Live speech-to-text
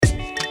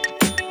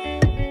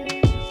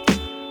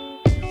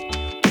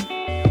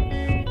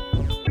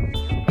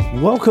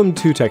Welcome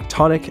to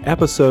Tectonic,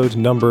 episode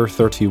number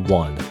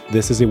 31.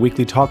 This is a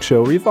weekly talk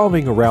show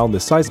revolving around the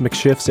seismic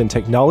shifts in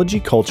technology,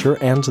 culture,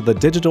 and the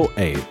digital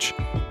age.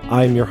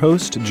 I'm your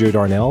host, Joe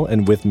Darnell,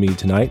 and with me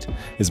tonight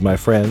is my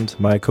friend,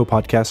 my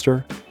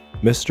co-podcaster,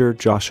 Mr.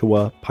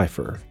 Joshua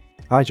Pfeiffer.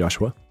 Hi,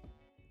 Joshua.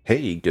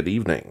 Hey, good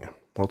evening.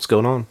 What's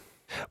going on?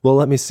 Well,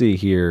 let me see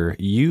here.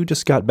 You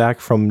just got back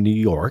from New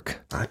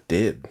York. I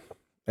did.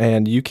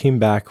 And you came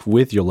back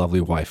with your lovely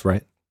wife,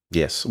 right?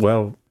 Yes.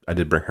 Well, I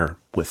did bring her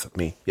with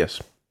me.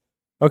 Yes.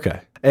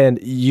 Okay.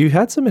 And you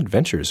had some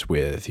adventures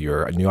with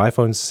your new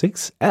iPhone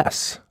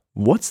 6S.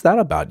 What's that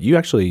about? You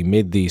actually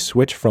made the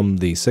switch from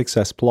the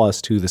 6S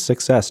Plus to the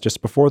 6S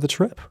just before the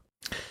trip.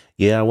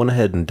 Yeah, I went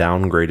ahead and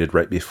downgraded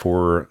right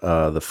before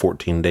the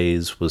 14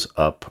 days was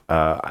up.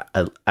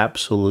 I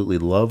absolutely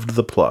loved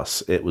the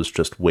Plus. It was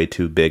just way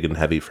too big and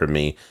heavy for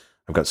me.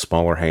 I've got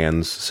smaller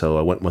hands, so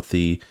I went with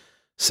the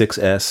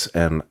 6S,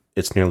 and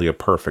it's nearly a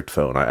perfect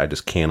phone. I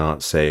just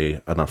cannot say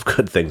enough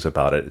good things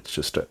about it. It's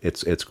just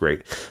it's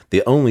great.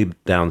 The only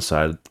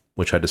downside,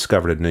 which I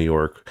discovered in New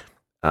York,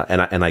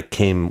 and I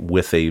came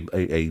with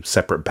a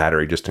separate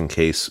battery just in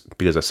case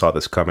because I saw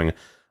this coming,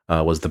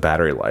 was the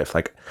battery life.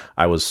 Like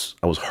I was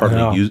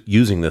hardly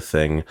using the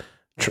thing,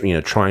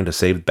 trying to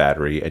save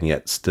battery, and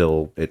yet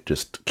still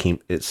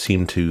it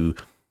seemed to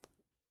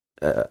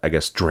I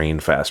guess drain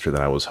faster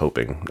than I was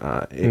hoping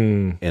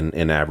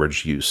in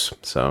average use.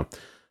 So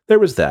there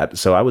was that.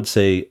 So I would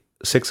say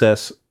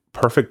 6S,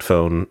 perfect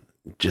phone,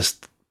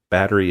 just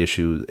battery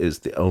issue is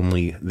the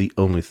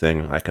only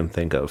thing I can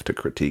think of to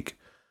critique.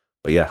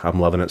 But yeah, I'm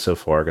loving it so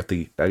far.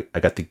 I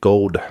got the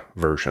gold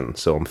version,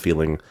 so I'm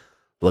feeling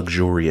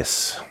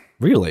luxurious.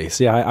 Really?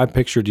 See, I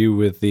pictured you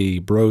with the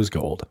Bros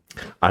Gold.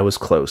 I was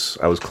close,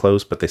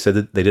 but they said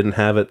that they didn't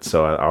have it,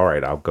 so all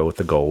right, I'll go with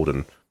the gold,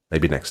 and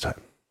maybe next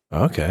time.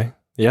 Okay.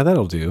 Yeah,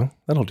 that'll do.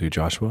 That'll do,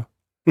 Joshua.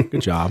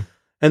 Good job.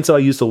 And so I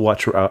used the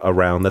watch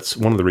around. That's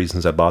one of the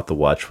reasons I bought the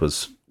watch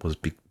was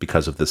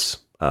because of this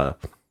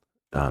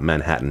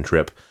Manhattan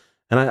trip.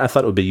 And I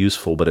thought it would be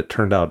useful, but it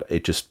turned out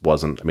it just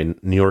wasn't. I mean,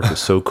 New York is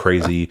so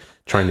crazy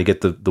trying to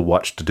get the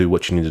watch to do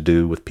what you need to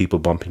do with people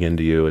bumping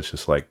into you. It's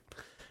just like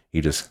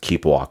you just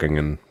keep walking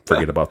and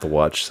forget about the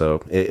watch.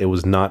 So it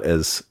was not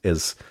as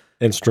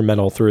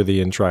instrumental through the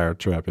entire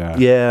trip.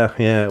 Yeah,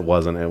 it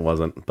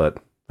wasn't.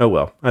 But oh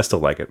well, I still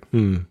like it.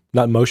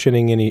 Not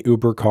motioning any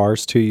Uber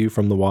cars to you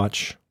from the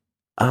watch?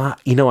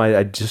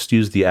 I just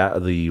used the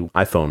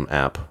iPhone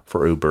app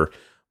for Uber,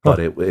 but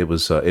it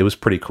was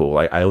pretty cool.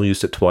 I only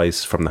used it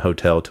twice, from the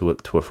hotel to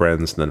a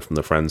friend's, and then from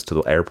the friend's to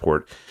the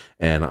airport.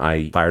 And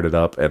I fired it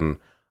up, and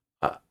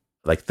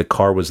like the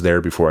car was there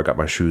before I got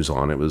my shoes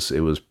on. It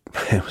was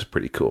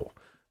pretty cool.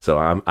 So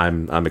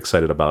I'm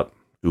excited about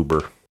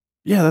Uber.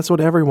 Yeah, that's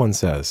what everyone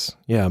says.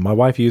 Yeah, my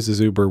wife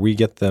uses Uber. We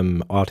get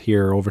them out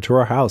here over to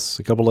our house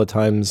a couple of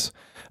times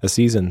a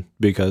season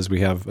because we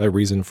have a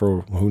reason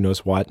for who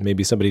knows what.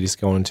 Maybe somebody just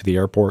going to the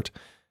airport.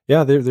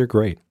 Yeah, they're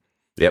great.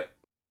 Yep.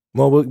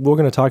 Well, we're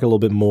going to talk a little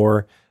bit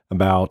more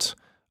about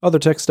other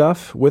tech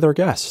stuff with our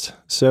guest.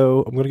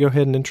 So I'm going to go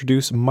ahead and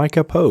introduce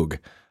Micah Pogue.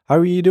 How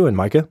are you doing,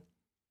 Micah?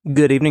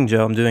 Good evening,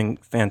 Joe. I'm doing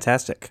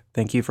fantastic.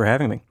 Thank you for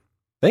having me.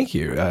 Thank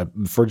you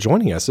for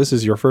joining us. This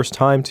is your first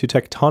time to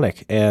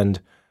Tectonic,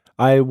 and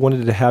I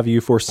wanted to have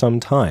you for some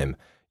time.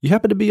 You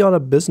happen to be on a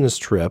business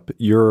trip.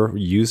 You're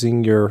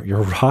using you're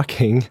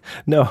rocking.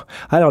 No,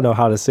 I don't know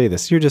how to say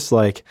this. You're just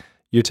like,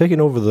 you're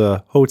taking over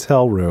the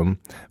hotel room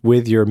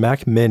with your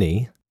Mac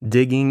Mini.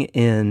 Digging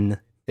in.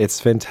 It's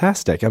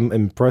fantastic. I'm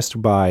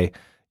impressed by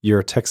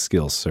your tech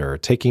skills, sir.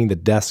 Taking the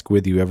desk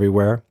with you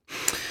everywhere.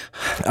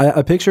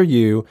 I picture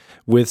you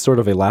with sort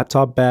of a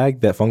laptop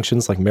bag that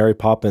functions like Mary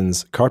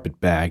Poppins'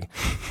 carpet bag.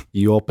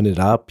 You open it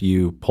up,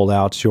 you pull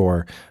out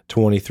your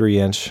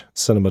 23-inch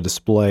cinema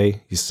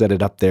display, you set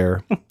it up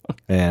there,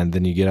 and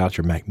then you get out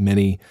your Mac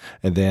Mini,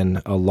 and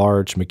then a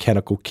large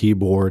mechanical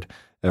keyboard,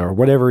 or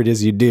whatever it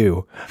is you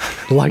do,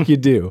 like you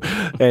do,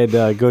 and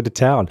go to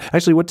town.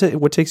 Actually,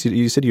 what takes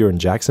you said you're in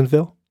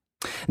Jacksonville?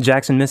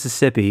 Jackson,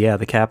 Mississippi, yeah,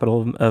 the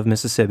capital of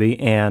Mississippi,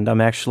 and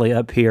I'm actually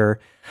up here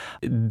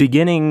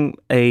beginning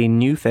a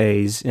new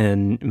phase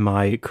in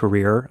my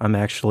career. I'm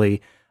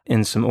actually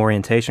in some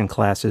orientation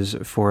classes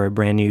for a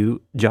brand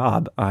new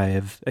job I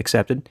have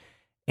accepted,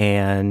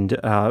 and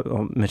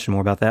I'll mention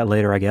more about that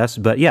later, I guess.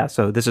 But yeah,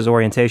 so this is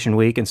orientation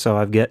week, and so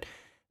I've got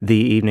the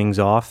evenings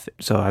off,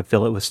 so I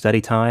fill it with study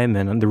time.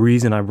 And the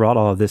reason I brought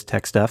all of this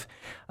tech stuff,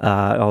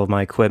 all of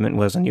my equipment,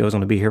 was I knew I was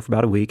going to be here for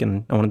about a week,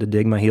 and I wanted to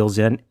dig my heels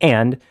in,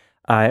 and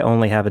I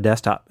only have a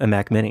desktop, a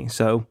Mac Mini,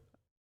 so...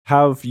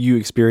 Have you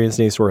experienced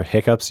any sort of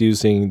hiccups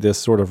using this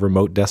sort of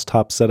remote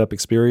desktop setup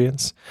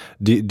experience?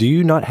 Do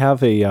you not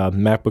have a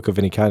MacBook of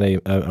any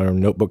kind, or a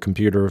notebook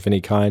computer of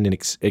any kind, and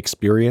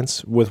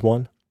experience with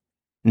one?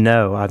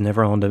 No, I've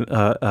never owned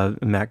a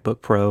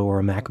MacBook Pro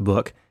or a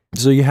MacBook.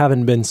 So you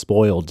haven't been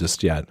spoiled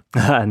just yet?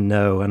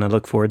 No, and I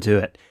look forward to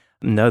it.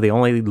 No, the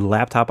only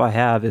laptop I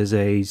have is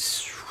a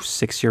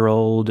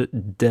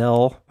 6-year-old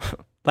Dell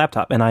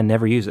laptop, and I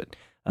never use it.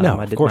 No,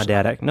 of course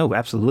my dad. No,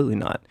 absolutely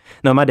not.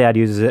 No, my dad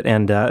uses it,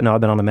 and no,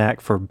 I've been on the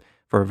Mac for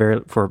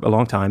for a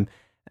long time,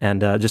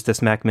 and just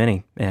this Mac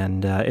Mini,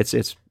 and it's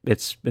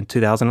in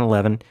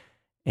 2011,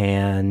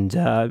 and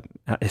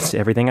it's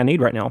everything I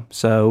need right now.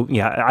 So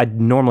yeah, I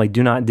normally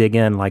do not dig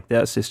in like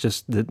this. It's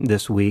just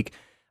this week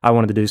I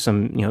wanted to do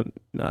some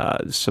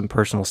some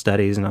personal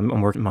studies, and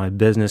I'm working my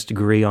business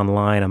degree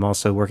online. I'm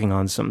also working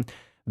on some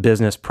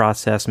business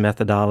process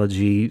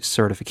methodology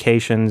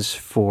certifications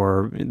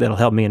that'll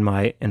help me in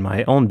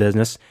my own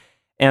business.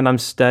 And I'm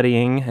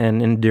studying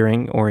and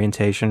enduring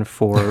orientation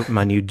for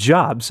my new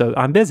job. So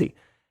I'm busy.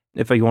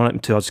 If you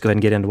want to, I'll just go ahead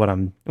and get into what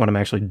I'm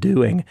actually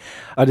doing.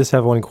 I just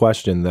have one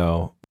question,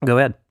 though. Go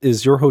ahead.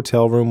 Is your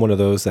hotel room one of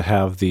those that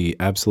have the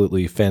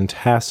absolutely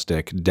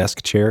fantastic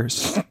desk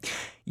chairs?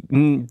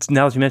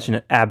 Now that you mention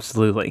it,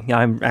 absolutely.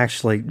 I'm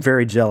actually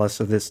very jealous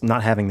of this,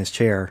 not having this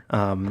chair.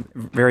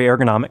 Very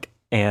ergonomic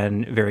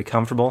and very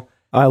comfortable.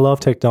 I love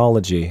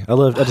technology.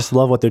 I just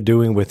love what they're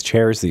doing with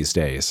chairs these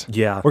days.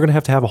 Yeah. We're going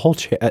to have a whole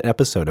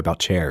episode about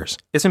chairs.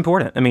 It's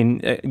important. I mean,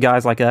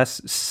 guys like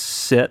us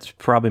sit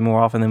probably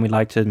more often than we'd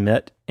like to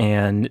admit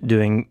and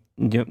doing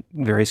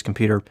various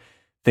computer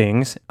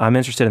things. I'm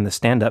interested in the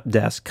stand-up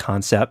desk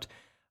concept.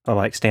 I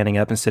like standing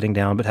up and sitting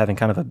down, but having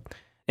kind of a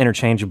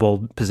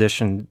interchangeable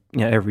position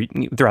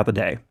throughout the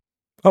day.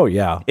 Oh,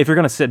 yeah. If you're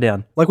going to sit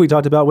down. Like we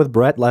talked about with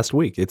Brett last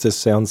week, it just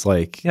sounds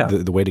like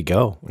the way to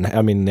go.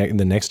 I mean,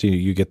 the next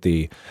you get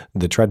the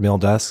treadmill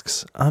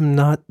desks. I'm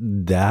not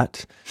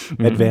that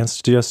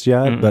advanced just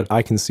yet, but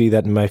I can see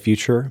that in my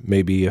future,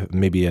 maybe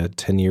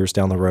 10 years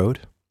down the road.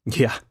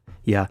 Yeah.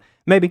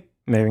 Maybe.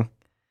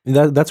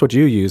 That's what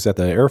you use at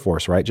the Air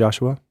Force, right,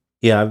 Joshua?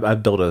 Yeah,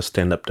 I've built a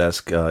stand-up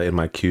desk in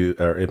my cube,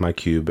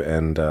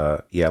 and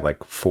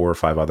like 4 or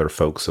 5 other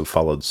folks have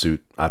followed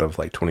suit out of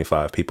like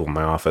 25 people in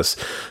my office.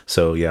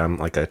 So yeah, I'm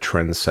like a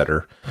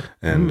trendsetter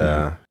and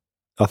a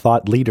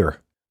thought leader.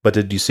 But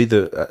did you see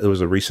there was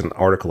a recent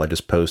article I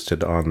just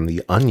posted on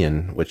The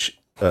Onion, which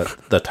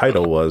the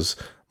title was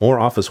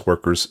 "More Office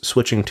Workers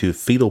Switching to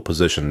Fetal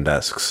Position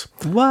Desks."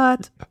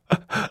 What?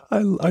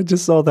 I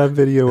just saw that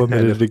video a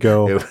minute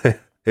ago.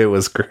 It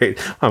was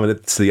great. I mean,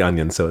 it's The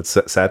Onion, so it's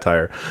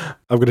satire.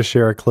 I'm going to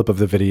share a clip of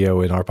the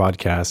video in our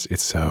podcast.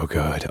 It's so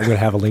good. I'm going to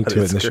have a link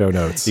to it in the show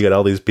notes. You got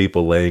all these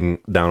people laying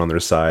down on their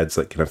sides,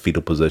 like in a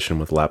fetal position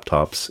with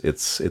laptops.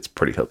 It's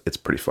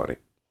pretty funny.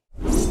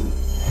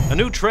 A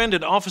new trend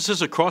in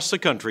offices across the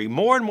country.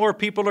 More and more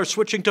people are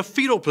switching to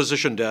fetal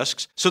position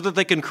desks so that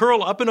they can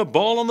curl up in a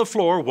ball on the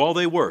floor while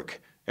they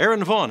work.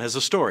 Aaron Vaughn has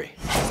a story.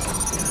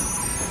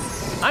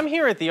 I'm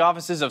here at the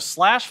offices of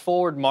Slash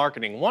Forward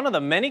Marketing, one of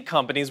the many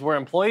companies where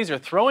employees are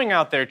throwing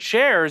out their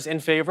chairs in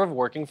favor of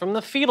working from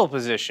the fetal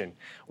position.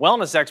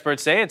 Wellness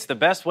experts say it's the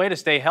best way to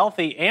stay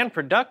healthy and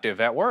productive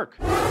at work.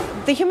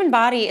 The human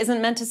body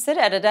isn't meant to sit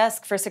at a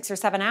desk for 6 or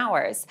 7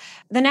 hours.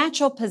 The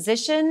natural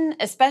position,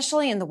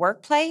 especially in the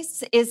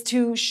workplace, is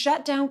to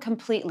shut down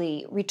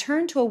completely,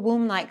 return to a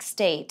womb-like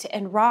state,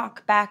 and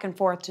rock back and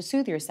forth to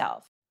soothe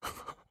yourself.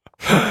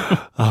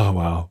 Oh,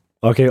 wow.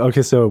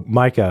 Okay, so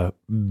Micah,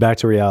 back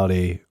to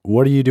reality.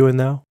 What are you doing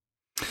now?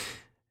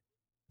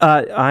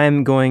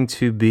 I'm going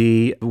to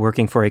be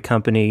working for a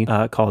company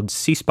called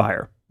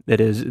C-Spire.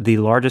 It is the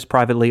largest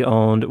privately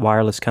owned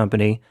wireless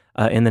company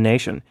in the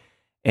nation.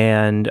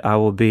 And I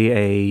will be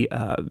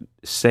a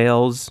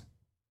sales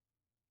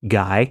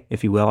guy,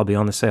 if you will. I'll be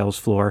on the sales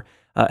floor,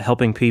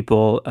 helping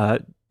people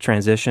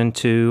transition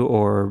to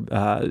or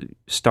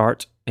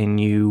start a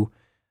new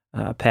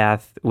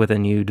path with a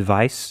new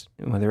device,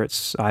 whether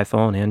it's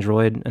iPhone,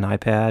 Android, an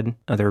iPad,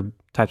 other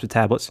types of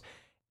tablets.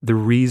 The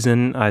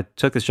reason I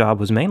took this job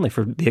was mainly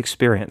for the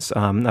experience.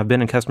 I've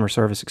been in customer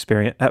service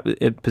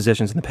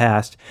positions in the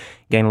past,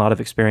 gained a lot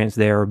of experience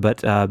there,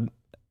 but I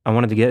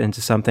wanted to get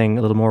into something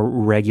a little more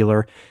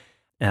regular,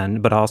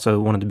 but also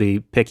wanted to be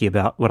picky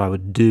about what I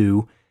would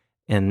do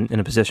in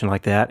a position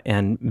like that.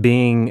 And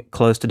being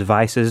close to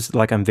devices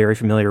like I'm very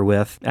familiar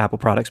with, Apple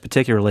products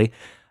particularly,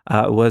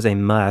 was a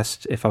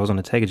must if I was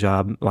going to take a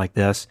job like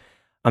this.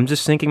 I'm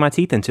just sinking my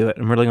teeth into it.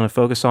 I'm really going to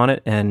focus on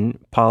it and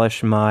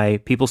polish my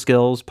people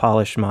skills,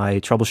 polish my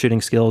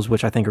troubleshooting skills,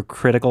 which I think are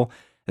critical,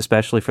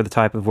 especially for the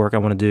type of work I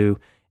want to do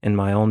in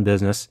my own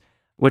business,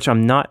 which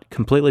I'm not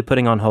completely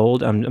putting on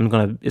hold.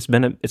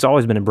 It's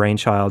always been a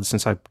brainchild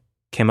since I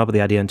came up with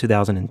the idea in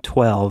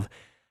 2012,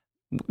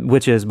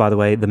 which is, by the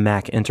way, the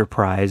Mac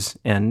Enterprise,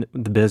 and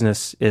the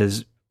business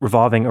is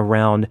revolving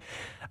around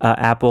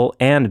Apple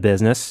and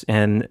business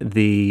and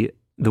the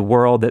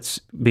world that's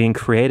being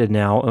created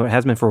now, or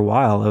has been for a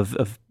while,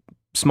 of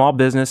small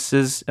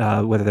businesses,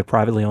 whether they're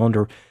privately owned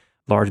or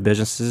large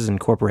businesses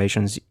and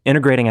corporations,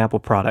 integrating Apple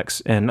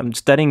products. And I'm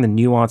studying the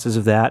nuances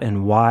of that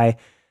and why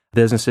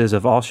businesses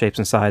of all shapes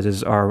and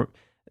sizes are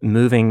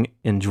moving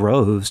in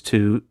droves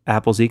to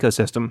Apple's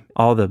ecosystem.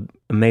 All the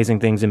amazing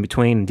things in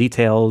between,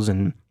 details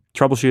and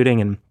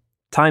troubleshooting and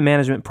time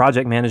management,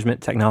 project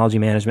management, technology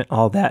management,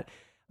 all that.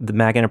 The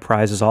Mac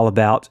Enterprise is all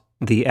about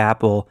the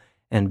Apple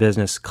and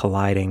business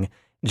colliding.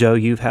 Joe,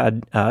 you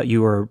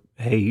were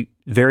a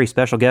very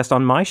special guest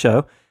on my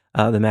show,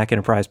 the Mac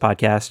Enterprise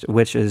podcast,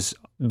 which has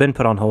been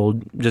put on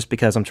hold just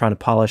because I'm trying to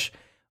polish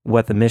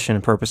what the mission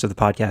and purpose of the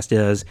podcast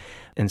is.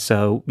 And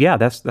so, yeah,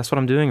 that's what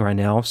I'm doing right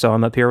now. So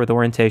I'm up here with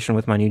orientation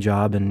with my new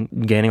job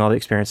and gaining all the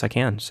experience I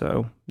can.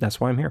 So that's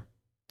why I'm here.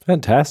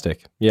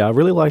 Fantastic. Yeah, I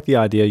really like the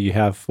idea you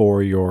have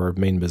for your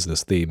main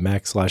business, the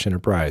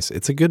Mac/Enterprise.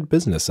 It's a good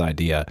business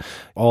idea.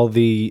 All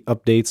the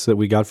updates that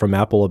we got from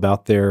Apple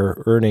about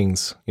their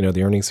earnings,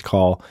 the earnings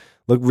call,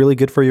 look really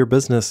good for your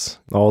business,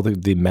 all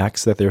the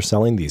Macs that they're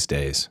selling these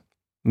days.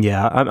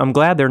 Yeah, I'm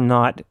glad they're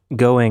not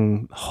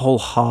going whole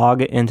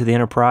hog into the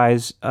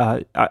enterprise.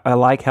 I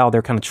like how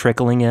they're kind of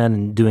trickling in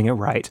and doing it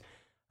right.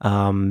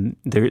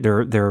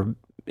 Their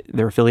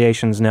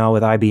affiliations now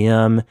with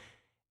IBM,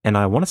 and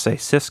I want to say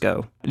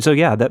Cisco. So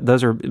yeah,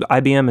 those are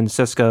IBM and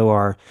Cisco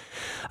are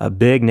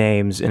big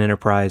names in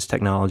enterprise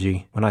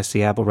technology. When I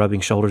see Apple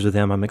rubbing shoulders with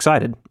them, I'm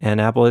excited. And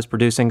Apple is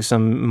producing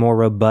some more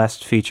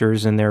robust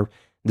features in their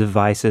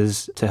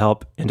devices to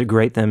help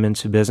integrate them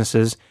into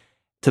businesses.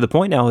 To the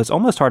point now, it's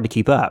almost hard to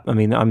keep up. I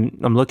mean, I'm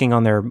looking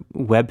on their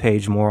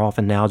webpage more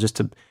often now just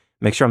to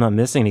make sure I'm not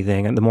missing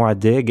anything. And the more I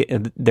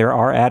dig, they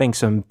are adding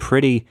some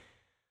pretty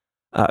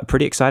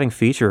exciting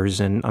features,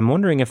 and I'm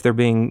wondering if they're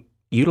being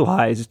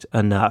utilized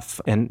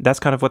enough. And that's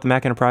kind of what the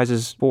Mac Enterprise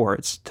is for.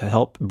 It's to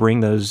help bring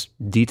those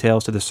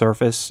details to the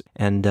surface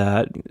and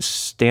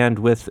stand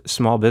with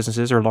small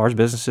businesses or large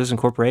businesses and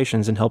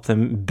corporations and help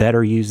them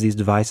better use these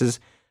devices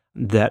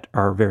that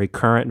are very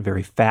current,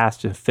 very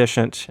fast,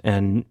 efficient,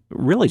 and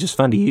really just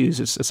fun to use.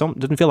 It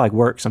doesn't feel like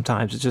work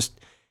sometimes. It's just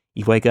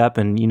you wake up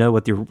and you know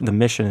what the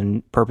mission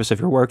and purpose of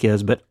your work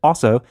is, but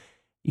also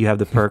you have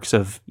the perks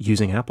of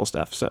using Apple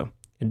stuff. So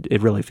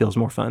it really feels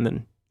more fun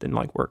than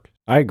like work.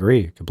 I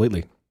agree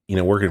completely.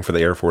 Working for the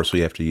Air Force,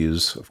 we have to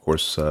use, of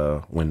course,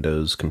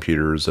 Windows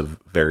computers of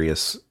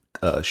various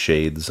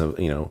shades of,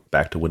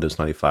 back to Windows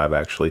 95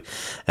 actually.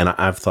 And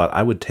I've thought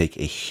I would take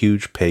a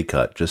huge pay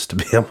cut just to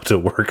be able to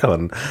work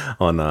on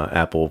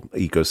Apple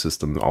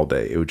ecosystem all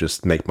day. It would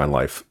just make my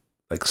life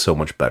like so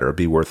much better. It'd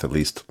be worth at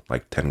least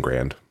like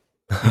 $10,000.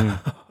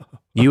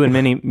 You and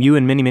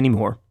many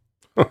more.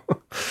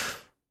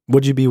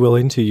 Would you be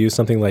willing to use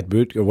something like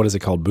Boot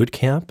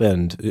Camp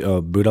and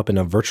boot up in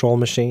a virtual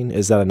machine?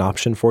 Is that an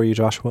option for you,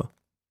 Joshua?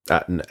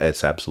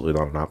 It's absolutely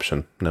not an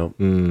option. No.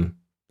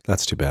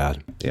 That's too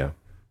bad. Yeah.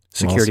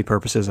 Security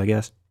purposes, I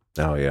guess.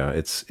 Oh yeah,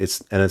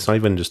 it's not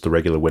even just the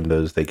regular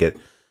Windows. They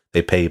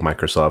pay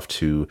Microsoft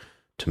to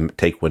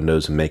take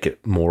Windows and make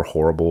it more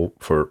horrible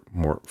for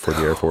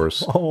the Air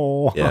Force.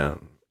 Oh yeah,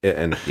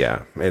 and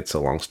yeah, it's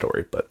a long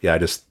story, but yeah, I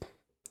just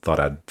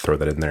thought I'd throw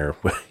that in there.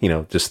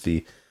 Just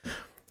the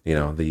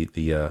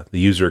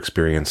user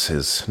experience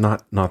is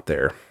not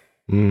there.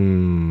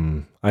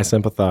 I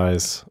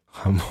sympathize.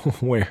 I'm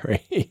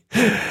wary.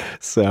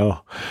 So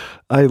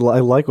I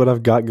like what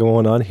I've got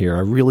going on here.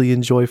 I really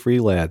enjoy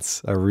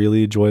freelance. I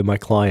really enjoy my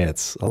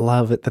clients. I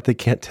love it that they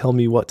can't tell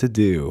me what to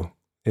do.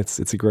 It's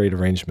a great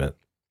arrangement.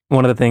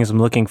 One of the things I'm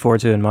looking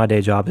forward to in my day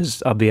job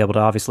is I'll be able to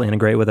obviously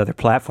integrate with other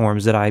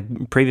platforms that I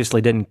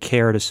previously didn't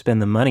care to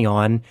spend the money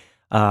on.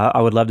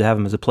 I would love to have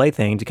them as a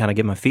plaything to kind of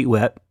get my feet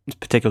wet,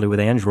 particularly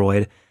with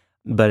Android.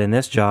 But in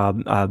this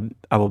job,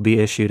 I will be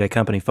issued a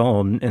company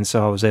phone, and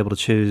so I was able to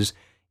choose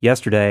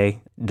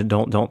yesterday.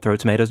 Don't throw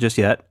tomatoes just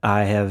yet.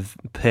 I have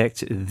picked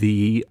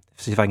see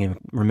if I can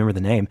remember the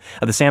name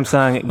of the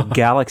Samsung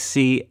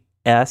Galaxy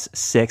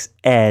S6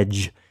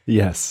 Edge.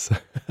 Yes.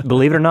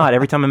 Believe it or not,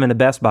 every time I'm in a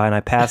Best Buy and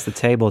I pass the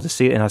table to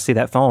see it and I see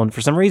that phone,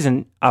 for some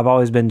reason I've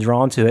always been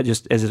drawn to it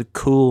just as a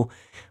cool,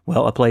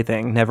 a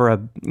plaything.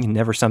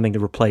 Never something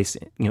to replace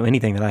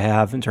anything that I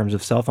have in terms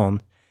of cell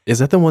phone. Is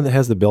that the one that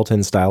has the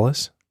built-in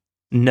stylus?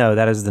 No,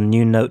 that is the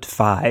new Note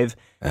 5,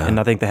 and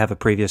I think they have a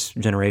previous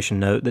generation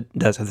Note that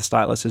does have the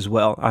stylus as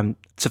well.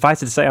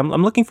 Suffice it to say, I'm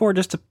looking forward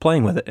just to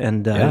playing with it,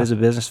 and it is a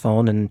business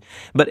phone,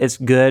 but it's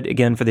good,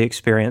 again, for the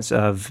experience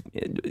of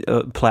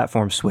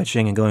platform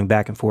switching and going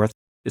back and forth.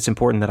 It's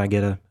important that I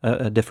get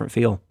a different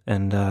feel,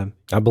 and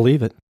I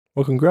believe it.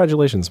 Well,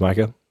 congratulations,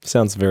 Micah.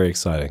 Sounds very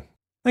exciting.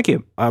 Thank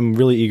you. I'm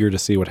really eager to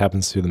see what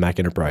happens to the Mac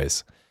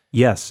Enterprise.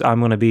 Yes, I'm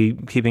going to be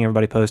keeping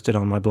everybody posted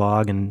on my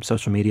blog and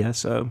social media,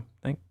 so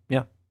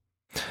yeah.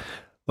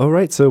 All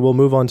right, so we'll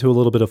move on to a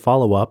little bit of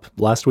follow-up.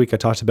 Last week I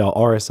talked about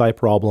RSI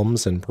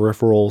problems and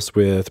peripherals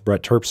with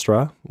Brett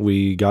Terpstra.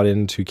 We got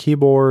into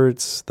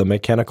keyboards, the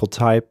mechanical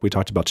type. We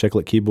talked about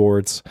chiclet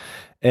keyboards,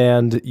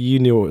 and you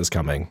knew it was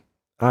coming.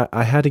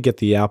 I had to get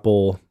the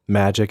Apple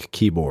Magic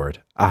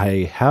Keyboard.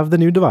 I have the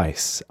new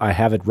device. I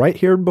have it right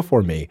here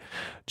before me.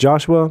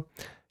 Joshua,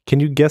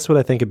 can you guess what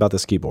I think about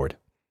this keyboard?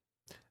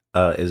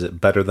 Is it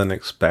better than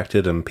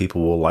expected and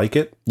people will like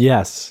it?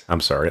 Yes.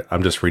 I'm sorry.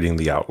 I'm just reading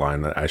the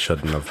outline. I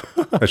shouldn't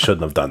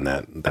have done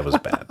that. That was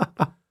bad.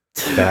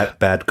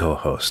 Bad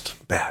co-host.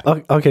 Bad.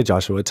 Okay,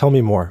 Joshua, tell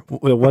me more.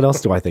 What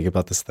else do I think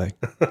about this thing?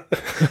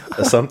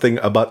 Something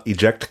about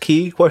eject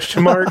key, ?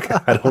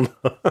 I don't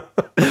know.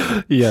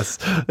 Yes.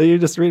 You're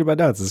just reading my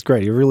notes. It's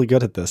great. You're really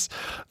good at this.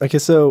 Okay,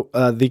 so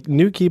the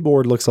new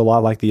keyboard looks a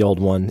lot like the old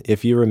one.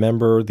 If you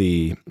remember,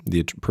 the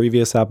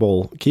previous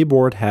Apple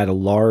keyboard had a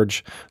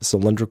large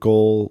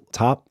cylindrical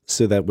top,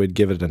 so that would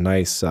give it a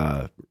nice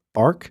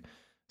arc.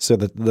 So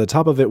the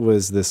top of it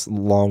was this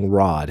long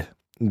rod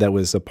that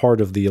was a part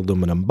of the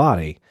aluminum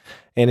body.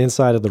 And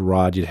inside of the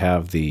rod, you'd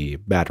have the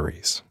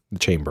batteries, the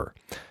chamber.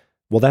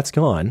 Well, that's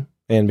gone.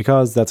 And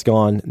because that's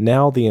gone,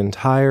 now the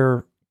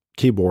entire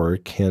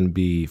keyboard can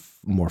be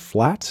more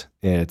flat.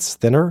 It's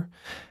thinner.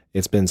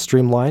 It's been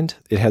streamlined.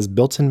 It has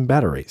built-in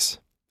batteries.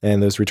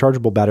 And those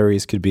rechargeable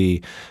batteries could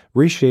be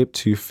reshaped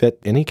to fit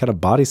any kind of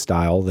body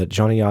style that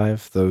Johnny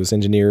Ive, those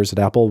engineers at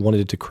Apple,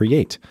 wanted to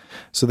create.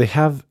 So they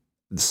have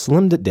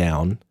slimmed it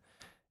down.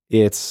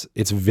 It's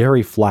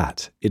very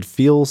flat. It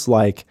feels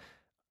like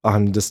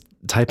I'm just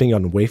typing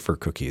on wafer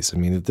cookies. I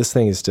mean, this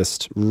thing is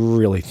just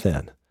really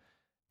thin.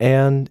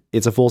 And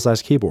it's a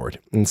full-size keyboard.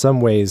 In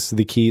some ways,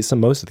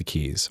 most of the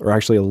keys are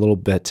actually a little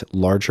bit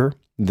larger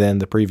than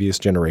the previous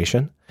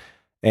generation,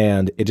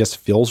 and it just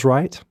feels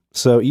right.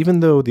 So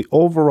even though the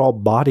overall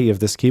body of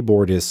this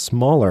keyboard is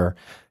smaller,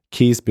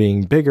 keys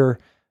being bigger,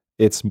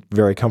 it's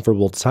very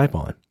comfortable to type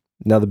on.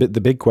 Now, the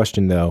big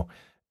question, though,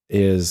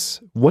 is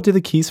what do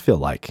the keys feel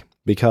like?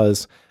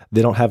 Because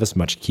they don't have as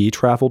much key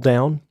travel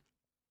down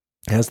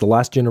as the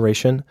last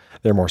generation.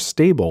 They're more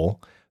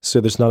stable, so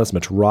there's not as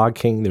much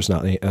rocking, there's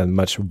not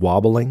much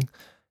wobbling.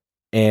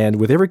 And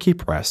with every key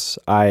press,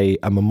 I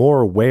am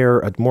more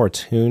aware, more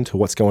attuned to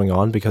what's going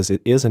on because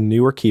it is a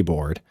newer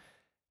keyboard.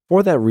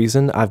 For that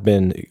reason, I've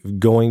been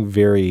going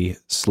very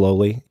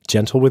slowly,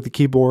 gentle with the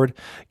keyboard,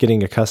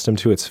 getting accustomed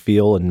to its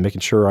feel and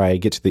making sure I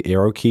get to the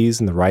arrow keys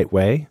in the right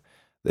way.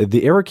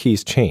 The arrow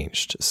keys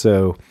changed,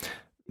 so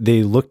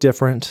they look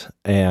different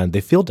and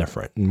they feel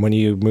different. And when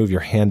you move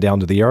your hand down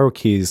to the arrow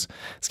keys,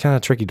 it's kind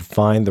of tricky to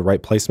find the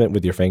right placement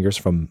with your fingers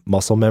from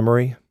muscle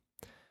memory.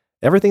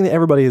 Everything that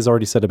everybody has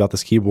already said about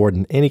this keyboard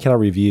in any kind of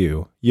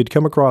review you'd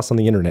come across on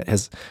the internet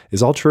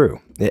is all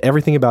true.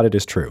 Everything about it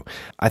is true.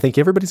 I think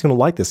everybody's going to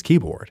like this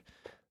keyboard.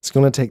 It's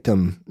going to take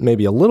them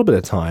maybe a little bit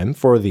of time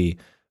for the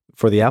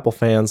Apple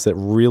fans that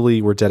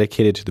really were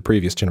dedicated to the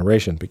previous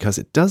generation, because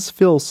it does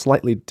feel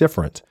slightly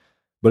different,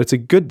 but it's a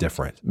good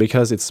different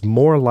because it's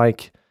more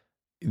like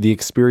the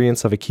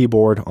experience of a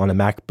keyboard on a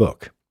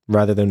MacBook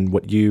rather than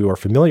what you are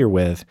familiar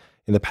with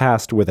in the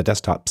past with a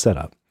desktop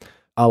setup.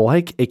 I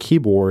like a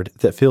keyboard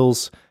that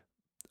feels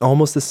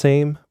almost the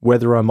same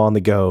whether I'm on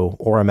the go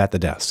or I'm at the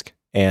desk,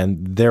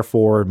 and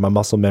therefore my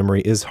muscle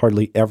memory is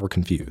hardly ever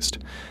confused.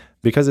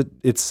 Because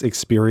its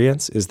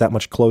experience is that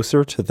much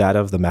closer to that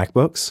of the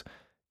MacBooks,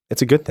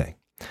 it's a good thing.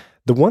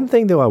 The one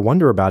thing, though, I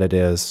wonder about it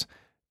is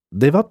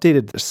they've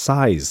updated the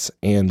size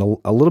and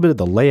a little bit of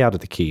the layout of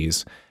the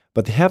keys,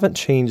 but they haven't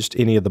changed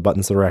any of the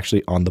buttons that are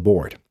actually on the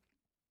board.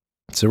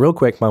 So real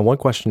quick, my one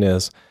question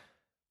is,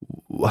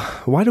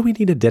 why do we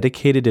need a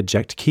dedicated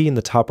eject key in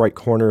the top right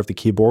corner of the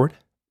keyboard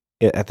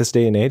at this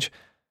day and age?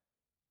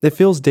 It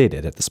feels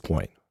dated at this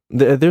point.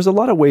 There's a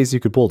lot of ways you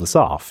could pull this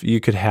off. You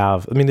could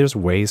have, there's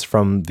ways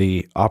from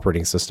the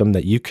operating system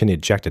that you can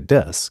eject a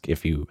disk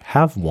if you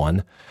have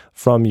one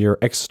from your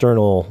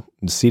external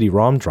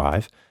CD-ROM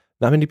drive.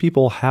 Not many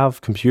people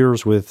have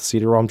computers with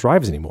CD-ROM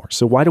drives anymore.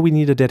 So why do we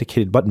need a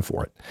dedicated button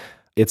for it?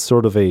 It's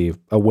sort of a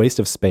waste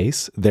of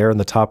space there in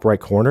the top right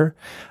corner.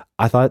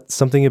 I thought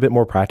something a bit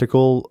more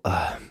practical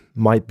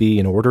might be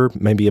in order,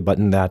 maybe a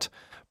button that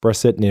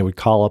press it and it would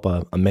call up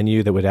a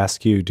menu that would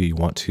ask you, do you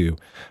want to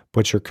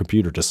put your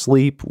computer to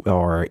sleep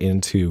or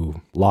into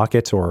lock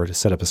it or to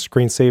set up a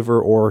screensaver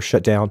or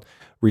shut down,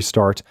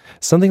 restart.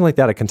 Something like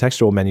that, a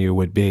contextual menu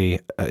would be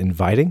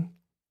inviting.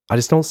 I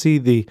just don't see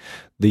the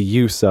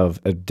use of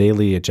a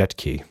daily eject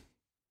key.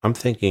 I'm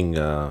thinking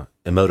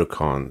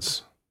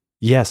emoticons.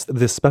 Yes,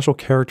 the special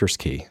characters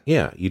key.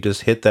 Yeah, you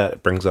just hit that,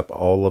 it brings up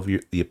all of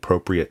the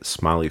appropriate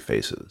smiley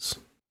faces.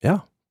 Yeah,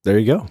 there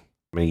you go.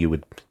 You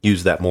would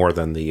use that more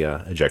than the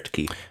eject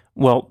key.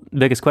 Well,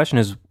 biggest question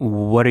is,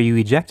 what are you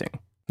ejecting?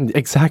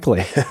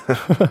 Exactly.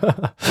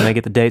 I may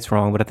get the dates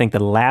wrong, but I think the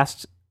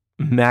last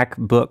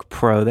MacBook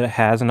Pro that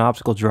has an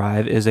optical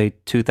drive is a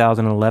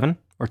 2011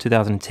 or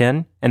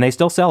 2010, and they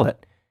still sell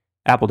it.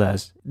 Apple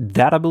does.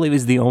 That, I believe,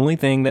 is the only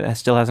thing that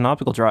still has an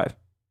optical drive.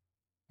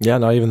 Yeah,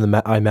 not even the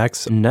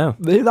iMacs. No.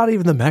 Not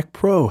even the Mac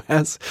Pro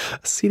has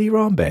a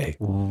CD-ROM bay.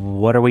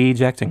 What are we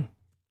ejecting?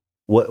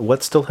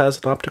 What still has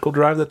an optical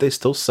drive that they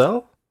still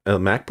sell? A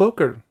MacBook?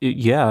 Or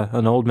Yeah,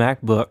 an old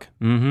MacBook.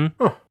 Mm-hmm.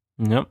 Huh.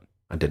 Yep.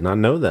 I did not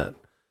know that.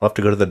 I'll have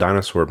to go to the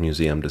dinosaur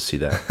museum to see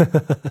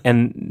that.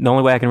 And the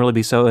only way I can really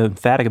be so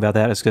emphatic about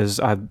that is because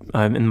I'm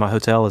in my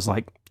hotel is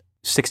like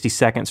 60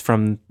 seconds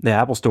from the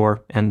Apple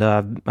Store, and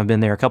I've been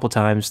there a couple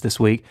times this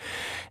week,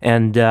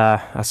 and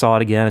I saw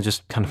it again and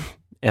just kind of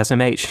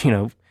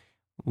SMH,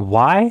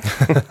 why?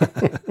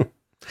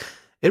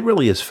 It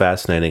really is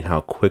fascinating how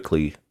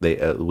quickly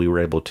we were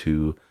able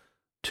to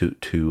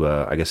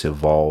I guess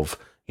evolve.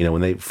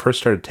 When they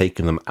first started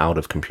taking them out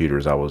of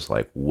computers, I was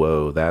like,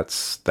 "Whoa,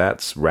 that's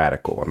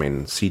radical."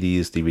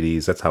 CDs,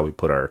 DVDs, that's how we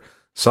put our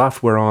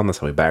software on. That's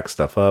how we back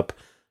stuff up.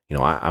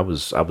 I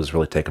was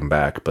really taken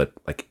back, but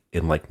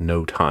in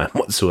no time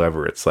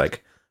whatsoever, it's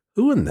like,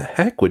 who in the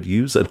heck would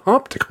use an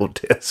optical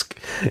disc?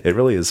 It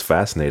really is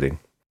fascinating.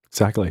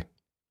 Exactly.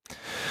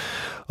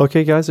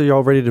 Okay, guys, are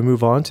y'all ready to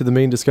move on to the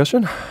main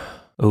discussion?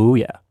 Oh,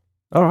 yeah.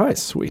 All right,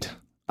 sweet.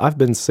 I've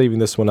been saving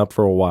this one up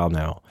for a while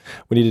now.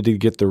 We needed to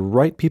get the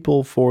right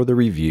people for the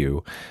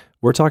review.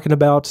 We're talking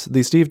about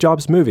the Steve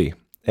Jobs movie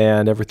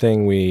and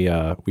everything we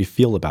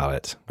feel about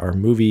it, our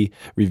movie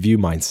review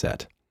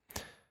mindset.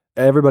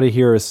 Everybody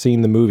here has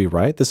seen the movie,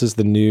 right? This is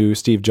the new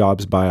Steve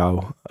Jobs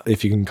bio,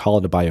 if you can call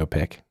it a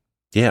biopic.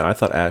 Yeah, I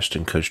thought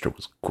Ashton Kutcher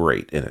was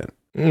great in it.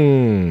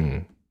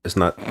 It's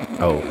not...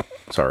 Oh,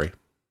 sorry.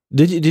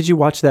 Did you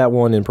watch that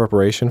one in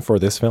preparation for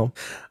this film?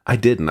 I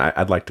didn't.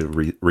 I'd like to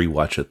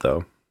rewatch it,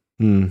 though.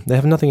 They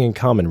have nothing in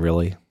common,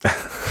 really.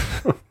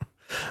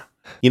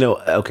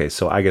 Okay,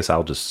 so I guess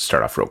I'll just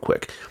start off real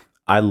quick.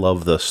 I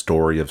love the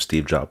story of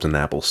Steve Jobs and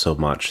Apple so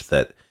much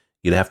that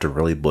you'd have to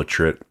really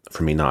butcher it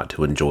for me not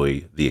to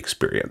enjoy the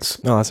experience.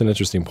 Oh, that's an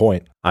interesting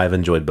point. I've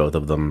enjoyed both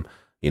of them,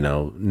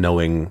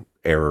 knowing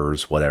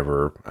errors,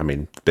 whatever. I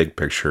mean, big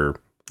picture,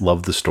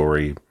 love the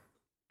story,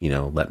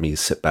 let me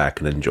sit back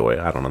and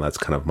enjoy. I don't know, that's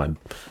kind of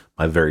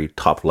my very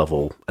top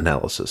level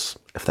analysis,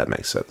 if that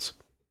makes sense.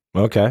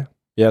 Okay.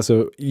 Yeah,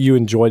 so you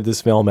enjoyed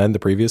this film and the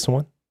previous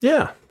one?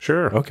 Yeah,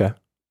 sure. Okay.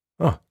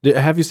 Oh,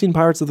 have you seen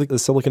Pirates of the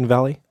Silicon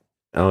Valley?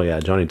 Oh yeah,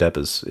 Johnny Depp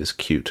is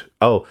cute.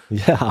 Oh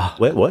yeah.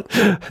 Wait, what?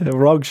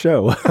 Wrong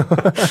show.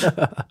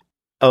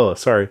 Oh,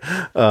 sorry.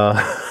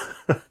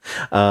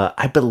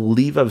 I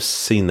believe I've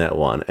seen that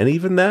one, and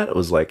even that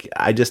was like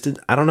I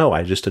don't know.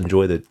 I just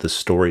enjoy the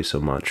story so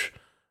much.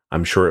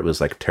 I'm sure it was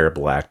like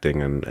terrible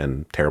acting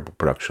and terrible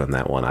production on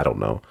that one. I don't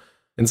know.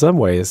 In some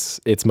ways,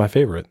 it's my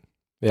favorite.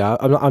 Yeah,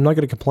 I'm not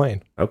going to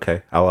complain.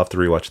 Okay, I'll have to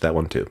rewatch that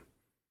one too.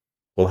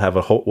 We'll have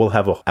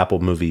a Apple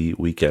movie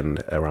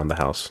weekend around the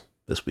house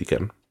this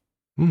weekend.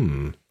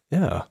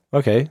 Yeah.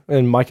 Okay.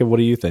 And Micah, what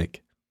do you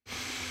think?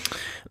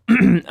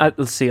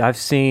 Let's see. I've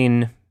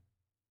seen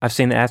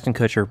the Ashton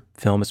Kutcher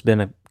film. It's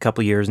been a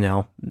couple years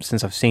now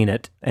since I've seen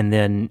it, and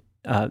then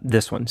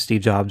this one,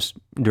 Steve Jobs,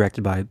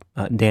 directed by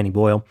Danny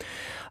Boyle.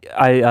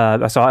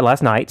 I saw it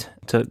last night.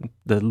 Took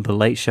the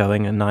late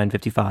showing at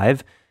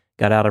 9:55.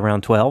 Got out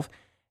around 12.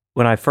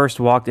 When I first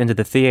walked into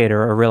the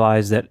theater, I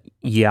realized that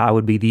I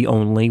would be the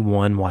only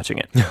one watching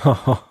it.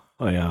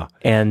 Oh yeah.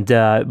 And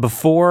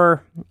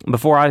before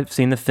I've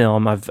seen the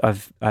film,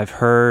 I've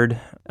heard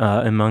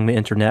among the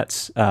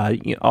internets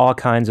all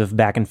kinds of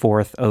back and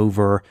forth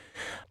over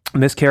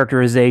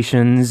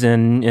mischaracterizations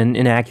and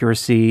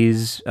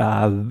inaccuracies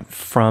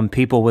from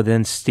people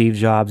within Steve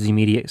Jobs'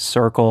 immediate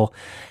circle,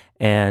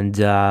 and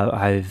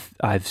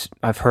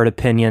I've heard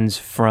opinions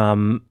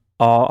from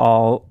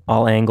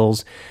all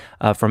angles,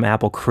 from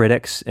Apple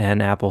critics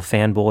and Apple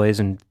fanboys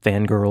and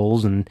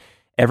fangirls and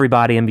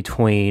everybody in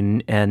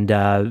between. And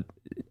to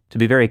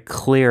be very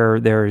clear,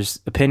 there's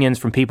opinions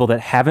from people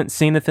that haven't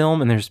seen the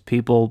film, and there's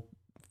people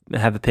that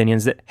have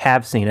opinions that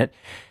have seen it.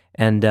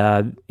 And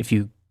if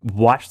you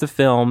watch the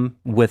film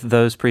with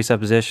those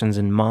presuppositions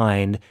in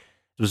mind,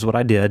 this is what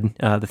I did.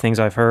 The things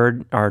I've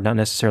heard are not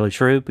necessarily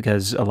true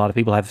because a lot of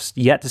people have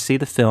yet to see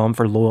the film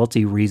for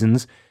loyalty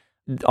reasons.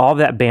 All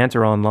that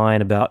banter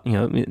online about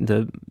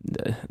the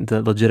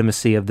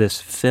legitimacy of this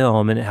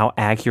film and how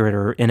accurate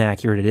or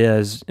inaccurate it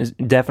is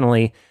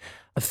definitely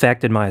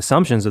affected my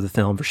assumptions of the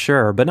film for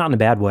sure, but not in a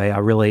bad way. I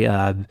really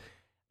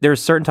there are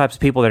certain types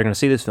of people that are going to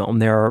see this film.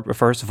 There are,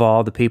 first of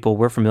all, the people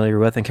we're familiar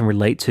with and can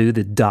relate to,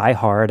 the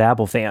die-hard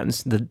Apple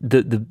fans,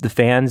 the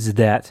fans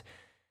that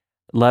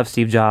love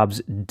Steve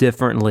Jobs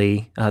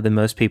differently than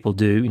most people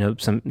do.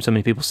 So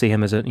many people see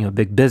him as a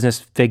big business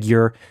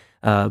figure,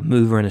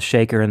 mover and a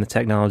shaker in the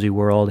technology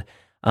world,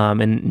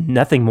 and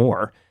nothing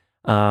more.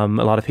 A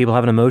lot of people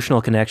have an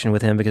emotional connection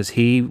with him because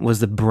he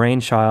was the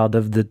brainchild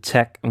of the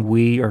tech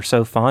we are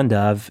so fond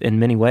of in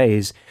many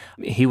ways.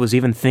 He was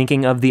even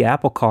thinking of the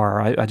Apple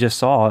car. I just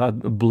saw a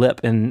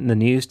blip in the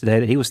news today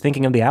that he was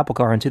thinking of the Apple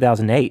car in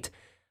 2008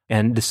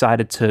 and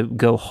decided to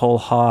go whole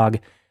hog.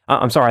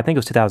 I'm sorry, I think it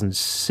was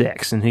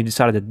 2006, and he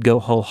decided to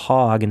go whole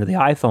hog into the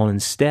iPhone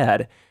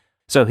instead.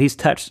 So he's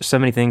touched so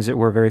many things that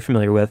we're very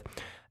familiar with.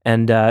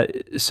 And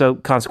so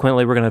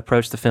consequently, we're going to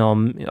approach the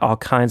film all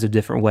kinds of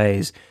different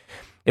ways.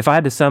 If I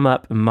had to sum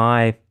up in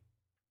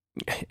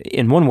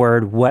one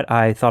word, what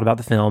I thought about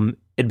the film,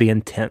 it'd be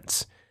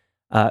intense,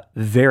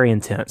 very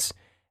intense,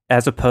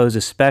 as opposed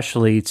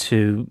especially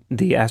to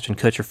the Ashton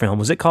Kutcher film.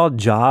 Was it called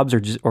Jobs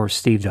or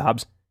Steve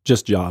Jobs?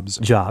 Just Jobs.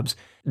 Jobs.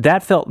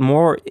 That felt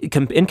more,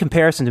 in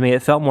comparison to me,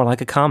 it felt more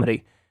like a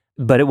comedy,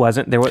 but it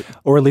wasn't.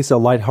 Or at least a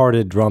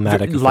lighthearted,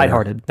 dramatic.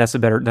 Lighthearted. That's a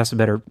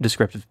better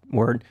descriptive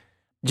word.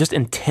 Just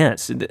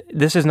intense.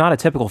 This is not a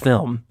typical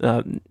film,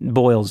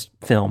 Boyle's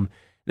film.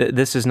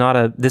 This is not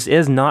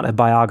a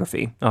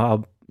biography,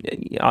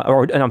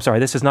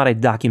 this is not a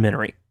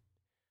documentary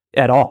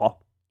at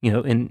all,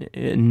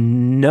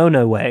 in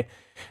no way.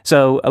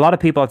 So a lot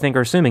of people, I think,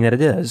 are assuming that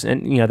it is,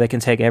 and they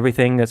can take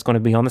everything that's going to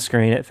be on the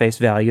screen at face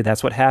value.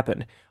 That's what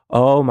happened.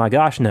 Oh my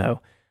gosh,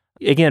 no.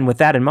 Again, with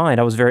that in mind,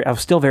 I was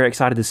still very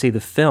excited to see the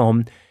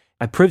film.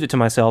 I proved it to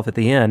myself at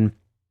the end.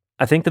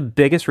 I think the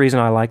biggest reason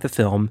I liked the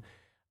film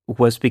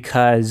was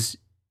because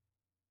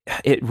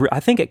I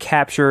think it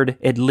captured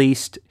at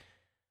least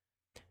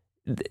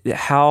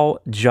how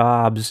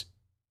Jobs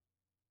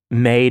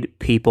made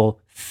people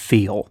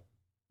feel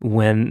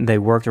when they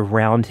worked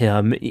around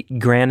him.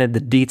 Granted,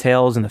 the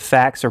details and the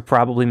facts are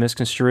probably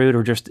misconstrued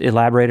or just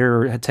elaborated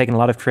or had taken a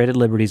lot of creative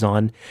liberties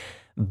on,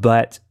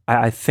 but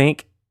I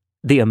think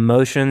the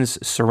emotions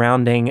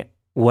surrounding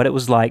what it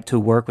was like to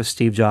work with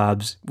Steve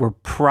Jobs were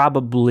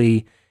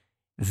probably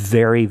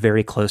very,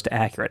 very close to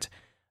accurate,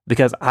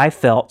 because I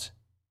felt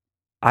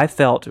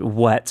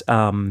what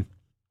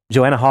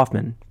Joanna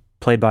Hoffman,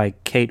 played by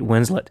Kate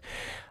Winslet,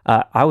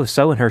 I was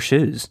so in her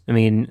shoes. I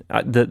mean,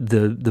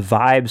 the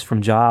vibes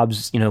from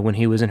Jobs, when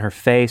he was in her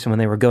face and when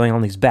they were going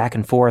on these back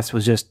and forths it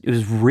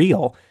was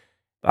real.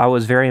 I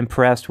was very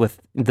impressed with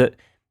the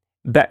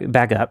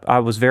back up. I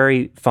was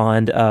very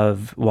fond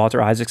of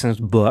Walter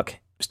Isaacson's book,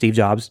 Steve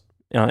Jobs,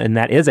 and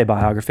that is a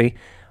biography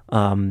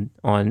on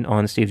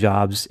Steve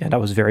Jobs. And I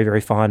was very,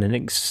 very fond and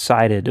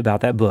excited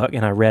about that book.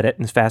 And I read it.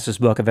 It's the fastest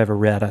book I've ever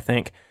read, I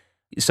think.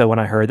 So when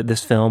I heard that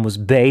this film was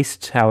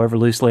based, however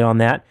loosely, on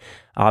that,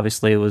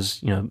 obviously it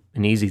was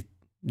an easy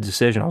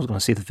decision. I was going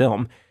to see the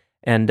film,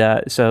 and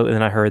so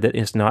then I heard that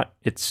it's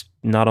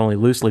not only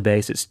loosely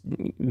based, it's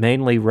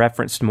mainly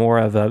referenced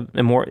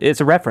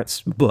it's a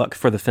reference book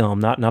for the film,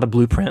 not a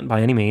blueprint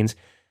by any means.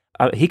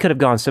 He could have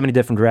gone so many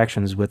different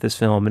directions with this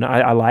film, and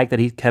I like that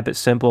he kept it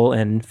simple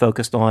and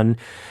focused on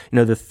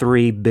the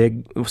three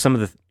big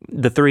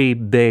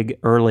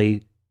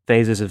early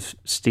phases of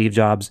Steve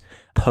Jobs'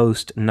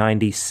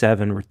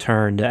 post-97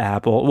 return to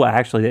Apple. Well,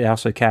 actually, they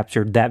also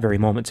captured that very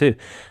moment, too,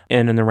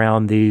 in and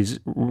around these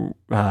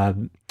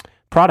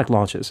product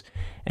launches.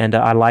 And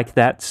I like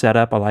that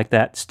setup. I like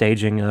that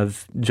staging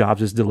of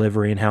Jobs'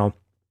 delivery and how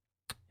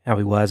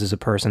he was as a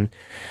person.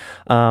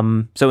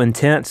 So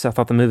intense. I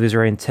thought the movie was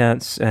very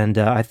intense, and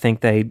I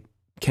think they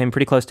came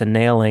pretty close to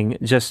nailing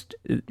just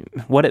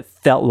what it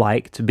felt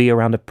like to be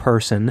around a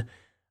person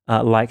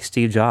like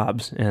Steve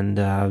Jobs. And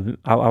I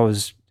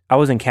was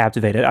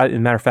captivated. As a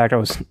matter of fact, I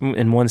was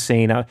in one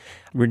scene, I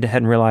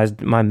hadn't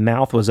realized my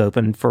mouth was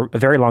open for a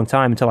very long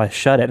time until I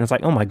shut it. And it's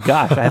like, oh my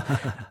gosh,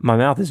 my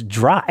mouth is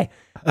dry.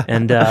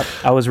 And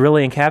I was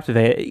really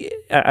captivated.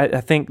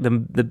 I think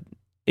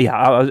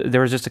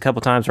there was just a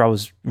couple times where I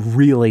was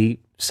really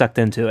sucked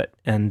into it.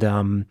 And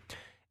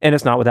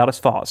it's not without its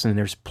faults. And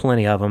there's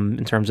plenty of them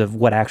in terms of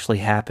what actually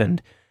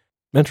happened.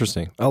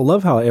 Interesting. I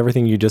love how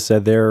everything you just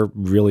said there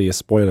really is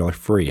spoiler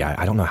free.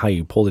 I don't know how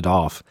you pulled it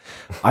off.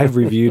 I've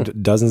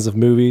reviewed dozens of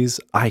movies.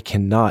 I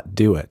cannot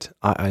do it.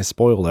 I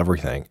spoil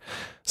everything.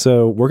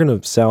 So we're going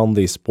to sound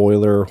the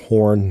spoiler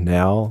horn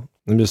now.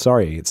 I'm just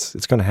sorry.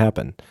 It's going to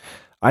happen.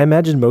 I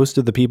imagine most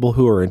of the people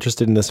who are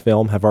interested in this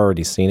film have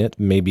already seen it.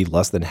 Maybe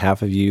less than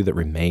half of you that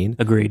remain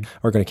Agreed.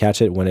 Are going to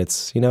catch it when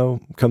it's,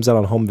 comes out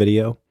on home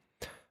video.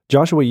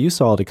 Joshua, you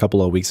saw it a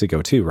couple of weeks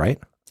ago too, right?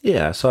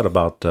 Yeah, I saw it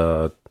about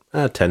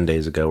 10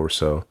 days ago or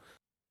so.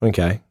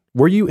 Okay.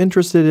 Were you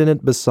interested in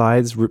it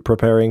besides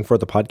preparing for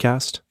the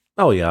podcast?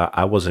 Oh, yeah.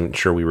 I wasn't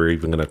sure we were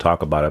even going to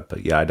talk about it,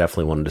 but yeah, I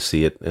definitely wanted to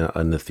see it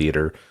in the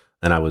theater.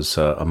 And I was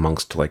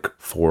amongst like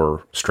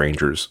 4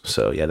 strangers.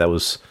 So yeah, that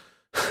was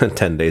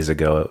 10 days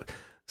ago.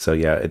 So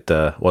yeah, it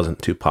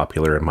wasn't too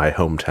popular in my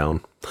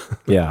hometown.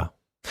 Yeah.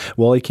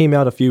 Well, it came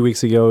out a few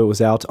weeks ago. It was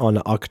out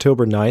on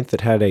October 9th. It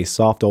had a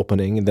soft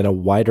opening and then a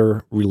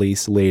wider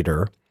release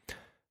later.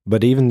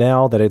 But even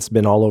now that it's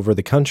been all over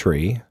the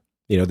country,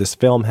 this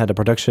film had a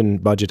production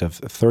budget of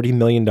 $30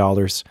 million,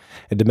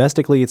 and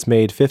domestically it's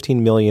made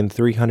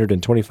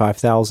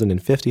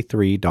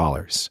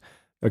 $15,325,053,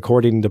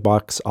 according to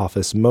Box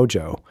Office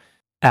Mojo.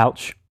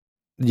 Ouch.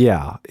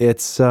 Yeah,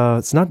 it's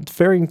not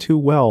faring too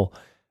well.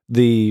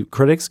 The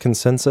critics'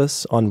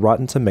 consensus on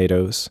Rotten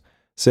Tomatoes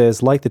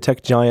says, like the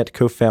tech giant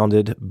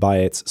co-founded by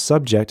its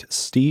subject,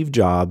 Steve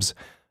Jobs,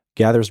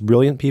 gathers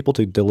brilliant people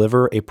to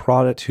deliver a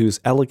product whose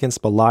elegance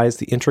belies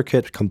the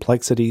intricate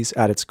complexities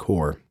at its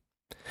core.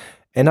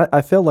 And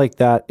I feel like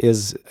that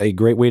is a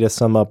great way to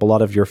sum up a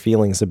lot of your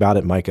feelings about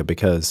it, Micah,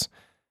 because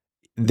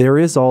there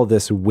is all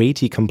this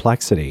weighty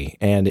complexity,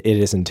 and it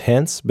is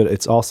intense, but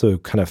it's also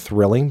kind of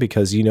thrilling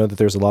because you know that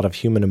there's a lot of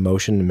human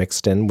emotion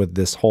mixed in with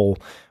this whole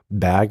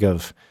bag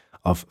of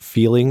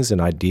feelings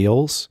and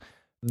ideals.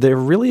 They're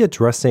really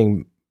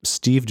addressing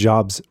Steve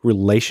Jobs'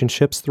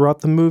 relationships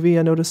throughout the movie.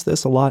 I noticed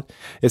this a lot.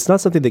 It's not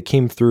something that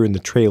came through in the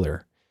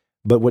trailer,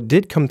 but what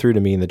did come through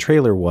to me in the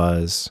trailer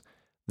was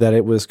that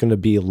it was going to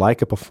be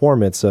like a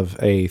performance of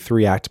a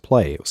 3-act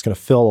play. It was going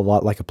to feel a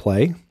lot like a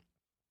play.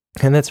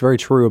 And that's very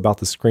true about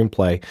the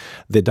screenplay.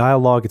 The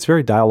dialogue, it's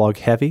very dialogue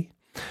heavy.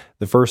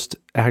 The first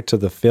act of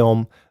the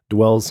film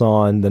dwells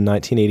on the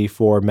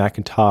 1984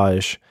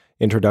 Macintosh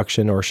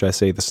introduction, or should I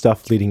say the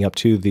stuff leading up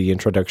to the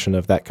introduction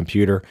of that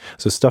computer.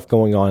 So stuff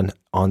going on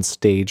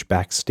stage,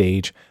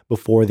 backstage,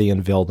 before they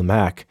unveil the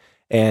Mac.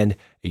 And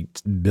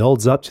it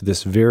builds up to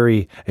this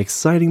very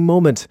exciting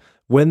moment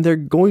when they're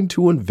going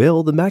to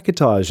unveil the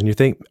Macintosh. And you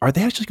think, are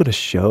they actually going to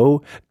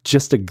show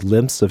just a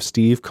glimpse of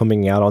Steve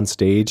coming out on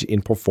stage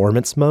in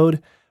performance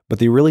mode? But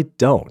they really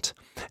don't.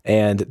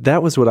 And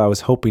that was what I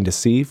was hoping to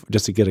see,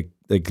 just to get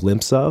a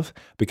glimpse of,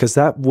 because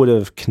that would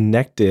have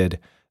connected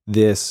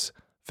this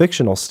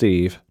fictional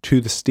Steve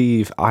to the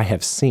Steve I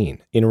have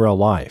seen in real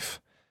life.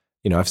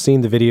 I've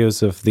seen the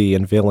videos of the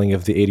unveiling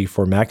of the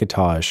 84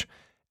 Macintosh,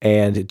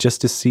 and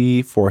just to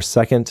see for a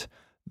second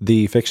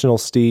the fictional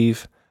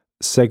Steve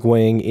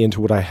segueing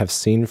into what I have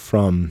seen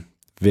from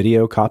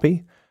video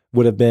copy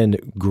would have been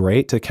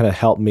great to kind of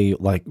help me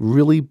like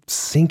really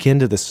sink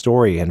into the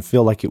story and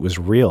feel like it was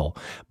real.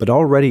 But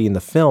already in the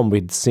film,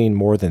 we'd seen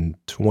more than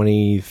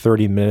 20,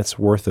 30 minutes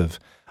worth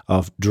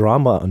of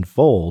drama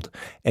unfold,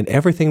 and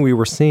everything we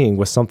were seeing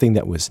was something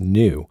that was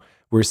new.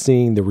 We're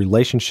seeing the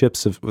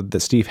relationships that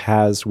Steve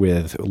has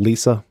with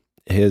Lisa,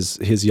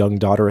 his young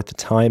daughter at the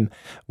time,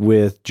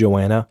 with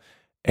Joanna,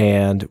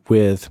 and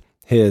with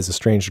his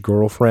estranged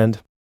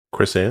girlfriend.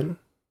 Chris Ann?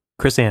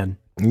 Chris Ann.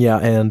 Yeah,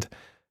 and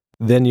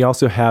then you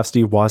also have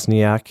Steve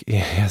Wozniak. He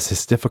has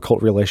this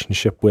difficult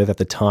relationship with at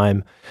the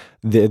time.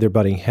 They're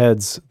butting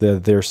heads.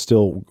 They're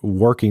still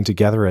working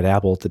together at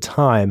Apple at the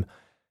time.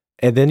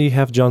 And then you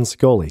have John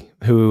Scully,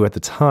 who at the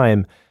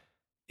time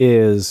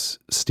is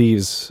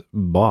Steve's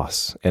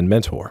boss and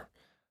mentor.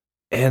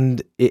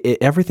 And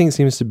everything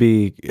seems to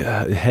be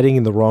heading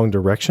in the wrong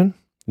direction.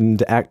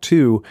 Into Act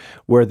 2,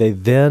 where they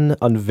then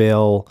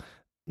unveil,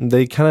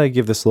 they kind of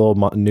give this little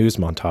news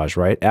montage,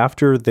 right?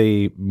 After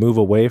they move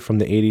away from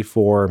the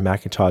 84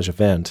 Macintosh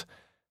event,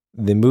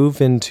 they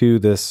move into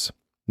this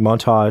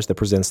montage that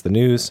presents the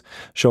news,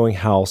 showing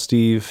how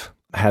Steve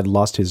had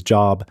lost his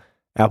job.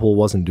 Apple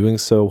wasn't doing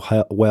so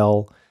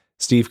well.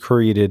 Steve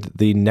created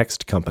the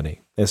Next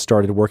company and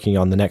started working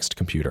on the Next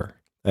computer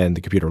and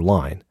the computer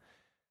line.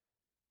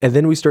 And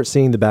then we start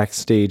seeing the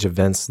backstage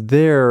events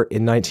there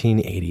in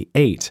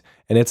 1988.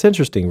 And it's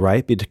interesting,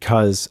 right?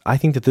 Because I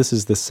think that this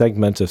is the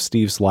segment of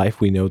Steve's life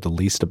we know the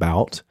least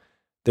about.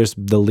 There's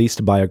the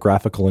least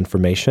biographical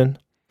information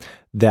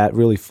that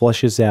really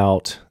fleshes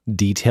out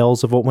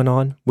details of what went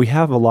on. We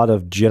have a lot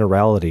of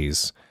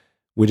generalities.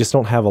 We just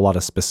don't have a lot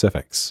of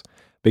specifics.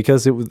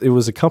 Because it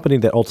was a company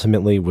that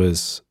ultimately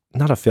was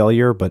not a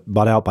failure, but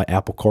bought out by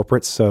Apple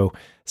corporates. So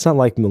it's not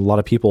like a lot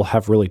of people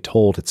have really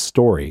told its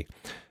story.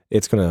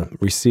 It's going to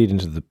recede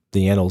into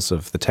the annals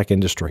of the tech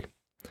industry.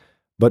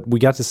 But we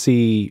got to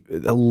see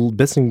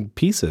bits and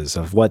pieces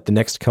of what the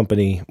Next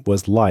company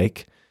was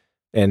like.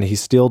 And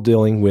he's still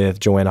dealing with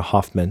Joanna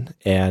Hoffman,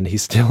 and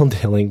he's still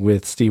dealing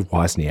with Steve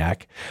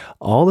Wozniak.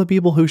 All the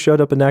people who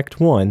showed up in Act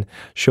 1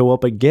 show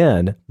up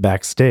again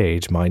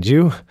backstage, mind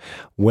you,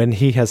 when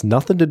he has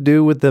nothing to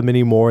do with them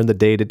anymore in the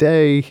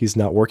day-to-day. He's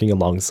not working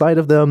alongside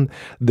of them.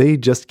 They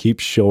just keep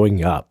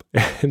showing up.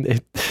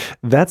 And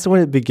that's when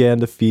it began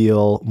to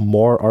feel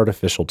more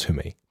artificial to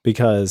me,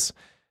 because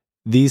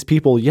these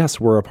people, yes,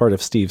 were a part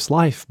of Steve's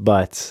life,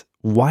 but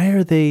why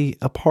are they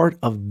a part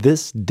of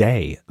this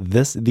day,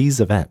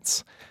 these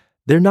events?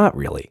 They're not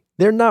really.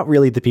 They're not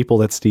really the people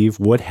that Steve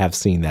would have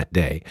seen that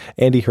day.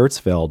 Andy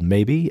Hertzfeld,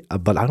 maybe,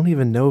 but I don't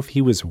even know if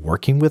he was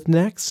working with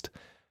Next.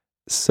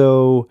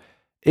 So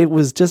it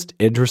was just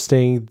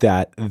interesting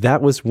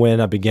that was when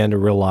I began to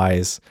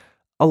realize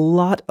a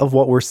lot of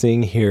what we're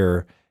seeing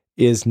here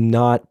is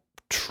not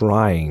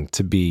trying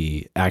to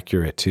be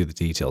accurate to the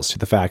details, to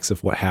the facts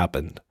of what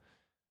happened.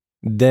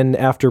 Then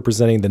after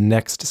presenting the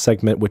Next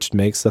segment, which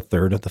makes a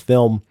third of the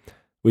film,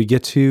 we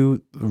get to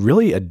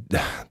really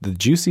the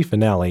juicy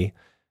finale.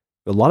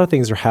 A lot of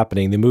things are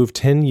happening. They move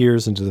 10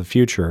 years into the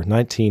future,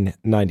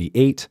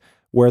 1998,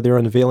 where they're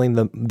unveiling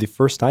the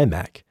first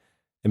iMac.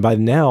 And by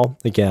now,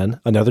 again,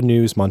 another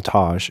news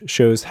montage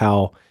shows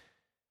how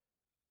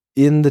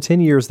in the 10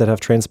 years that have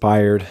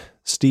transpired,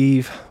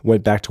 Steve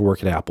went back to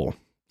work at Apple.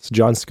 So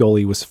John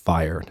Scully was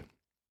fired.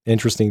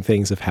 Interesting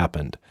things have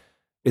happened.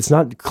 It's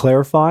not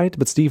clarified,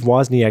 but Steve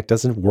Wozniak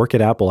doesn't work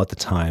at Apple at the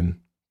time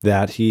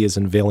that he is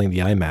unveiling the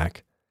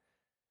iMac.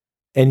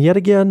 And yet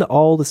again,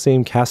 all the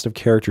same cast of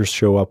characters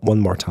show up one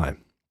more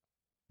time.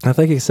 I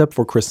think except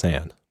for Chris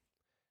Ann.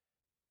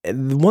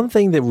 And one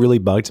thing that really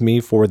bugged me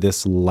for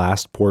this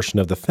last portion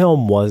of the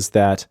film was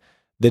that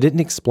they didn't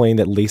explain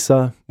that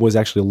Lisa was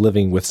actually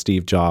living with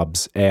Steve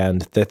Jobs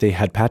and that they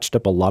had patched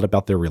up a lot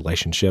about their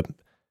relationship,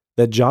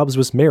 that Jobs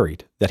was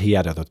married, that he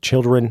had other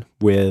children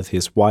with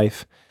his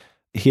wife.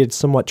 He had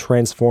somewhat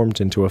transformed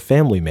into a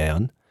family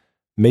man.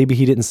 Maybe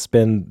he didn't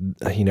spend,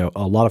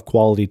 a lot of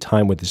quality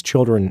time with his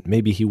children.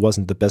 Maybe he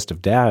wasn't the best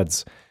of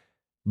dads.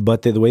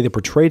 But the way they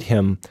portrayed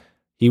him,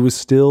 he was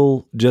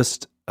still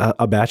just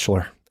a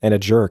bachelor and a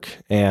jerk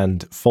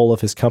and full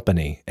of his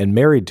company and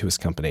married to his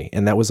company.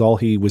 And that was all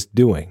he was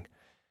doing.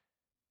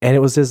 And it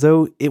was as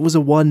though it was a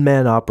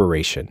one-man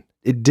operation.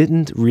 It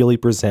didn't really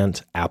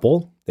present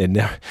Apple.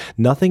 And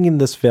nothing in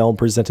this film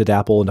presented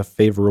Apple in a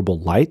favorable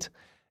light.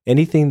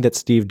 Anything that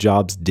Steve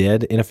Jobs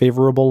did in a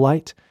favorable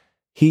light,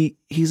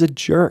 he's a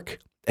jerk.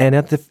 And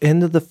at the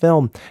end of the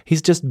film,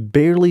 he's just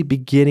barely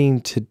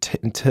beginning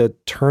to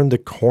turn the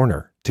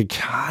corner, to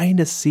kind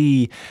of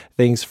see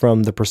things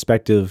from the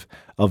perspective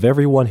of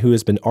everyone who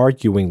has been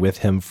arguing with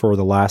him for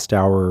the last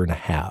hour and a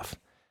half.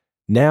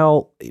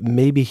 Now,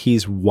 maybe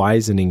he's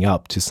wisening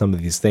up to some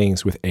of these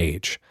things with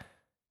age.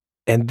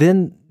 And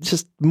then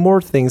just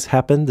more things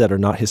happen that are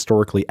not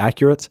historically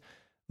accurate.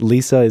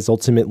 Lisa is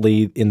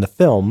ultimately, in the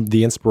film,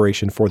 the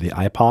inspiration for the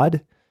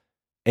iPod.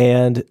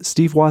 And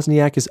Steve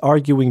Wozniak is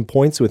arguing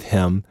points with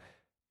him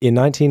in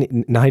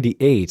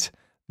 1998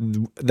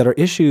 that are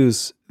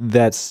issues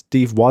that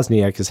Steve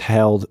Wozniak has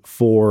held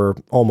for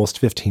almost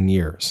 15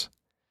 years.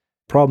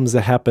 Problems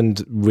that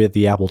happened with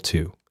the Apple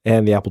II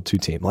and the Apple II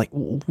team. Like,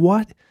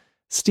 what?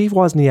 Steve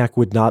Wozniak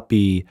would not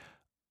be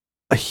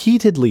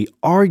heatedly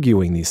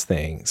arguing these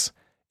things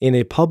in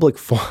a public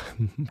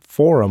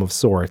forum of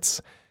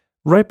sorts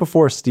right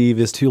before Steve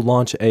is to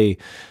launch a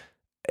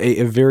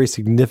very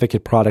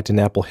significant product in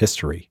Apple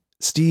history.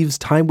 Steve's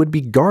time would be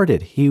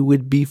guarded. He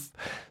would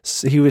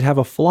have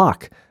a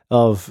flock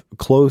of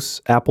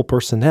close Apple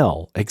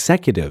personnel,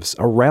 executives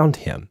around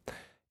him.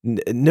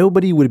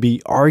 Nobody would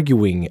be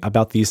arguing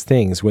about these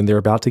things when they're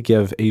about to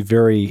give a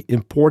very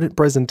important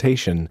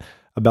presentation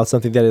about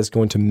something that is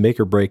going to make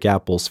or break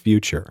Apple's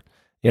future.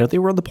 You know, they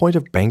were on the point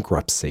of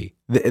bankruptcy.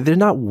 They're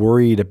not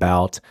worried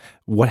about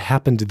what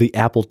happened to the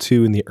Apple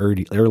II in the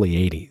early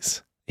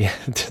 80s.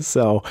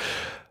 So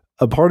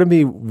a part of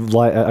me,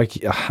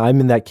 I'm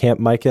in that camp,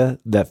 Micah,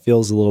 that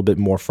feels a little bit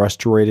more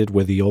frustrated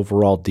with the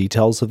overall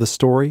details of the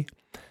story.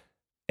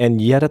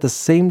 And yet at the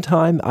same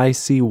time, I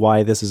see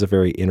why this is a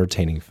very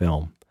entertaining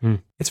film.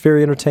 It's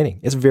very entertaining.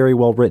 It's very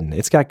well written.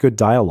 It's got good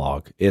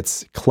dialogue.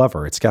 It's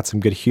clever. It's got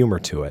some good humor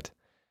to it.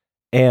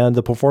 And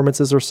the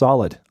performances are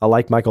solid. I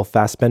like Michael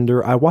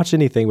Fassbender. I watch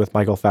anything with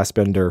Michael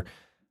Fassbender.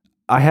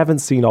 I haven't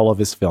seen all of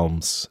his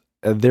films.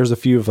 There's a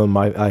few of them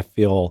I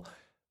feel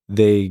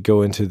they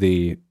go into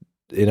the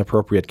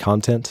inappropriate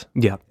content.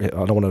 Yeah. I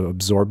don't want to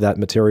absorb that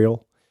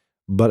material,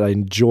 but I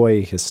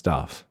enjoy his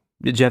stuff.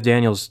 Jeff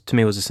Daniels, to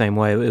me, was the same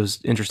way. It was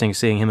interesting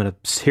seeing him in a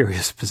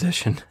serious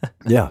position.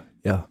 Yeah,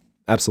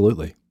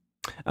 absolutely.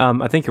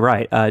 I think you're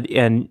right.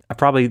 And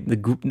probably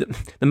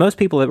the most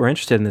people that were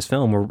interested in this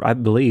film were, I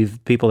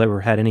believe, people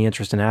that had any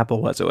interest in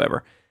Apple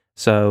whatsoever.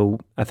 So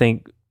I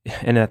think,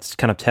 and that's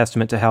kind of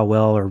testament to how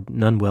well or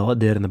none well it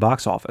did in the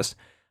box office.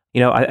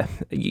 You know,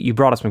 you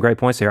brought up some great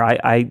points there.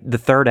 The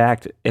third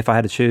act, if I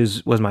had to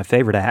choose, was my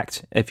favorite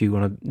act. If you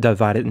want to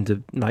divide it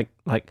into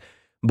like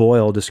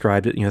Boyle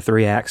described it,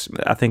 3 acts.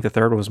 I think the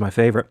third one was my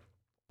favorite.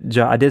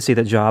 I did see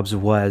that Jobs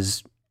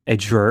was a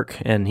jerk,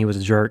 and he was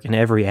a jerk in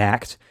every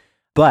act.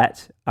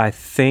 But I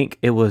think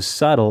it was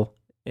subtle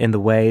in the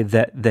way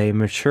that they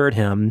matured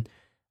him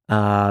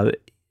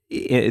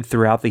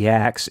throughout the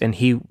acts. And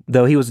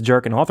though he was a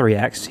jerk in all 3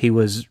 acts, he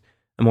was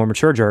a more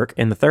mature jerk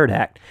in the third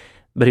act.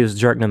 But he was a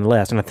jerk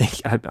nonetheless. And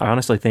I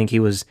honestly think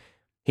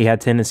he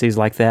had tendencies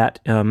like that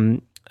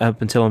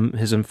up until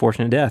his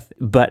unfortunate death.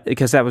 But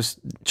because that was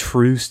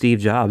true Steve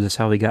Jobs, that's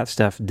how he got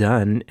stuff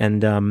done.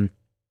 And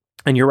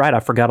you're right, I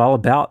forgot all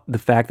about the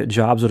fact that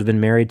Jobs would have been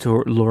married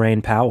to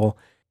Lorraine Powell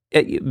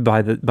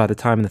by the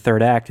time in the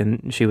third act,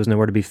 and she was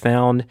nowhere to be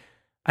found.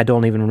 I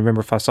don't even remember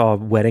if I saw a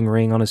wedding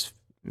ring on his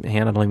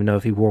hand. I don't even know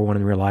if he wore one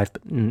in real life,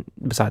 but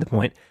beside the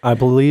point. I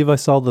believe I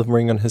saw the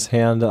ring on his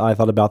hand. I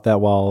thought about that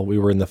while we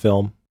were in the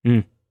film.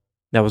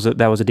 That was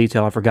a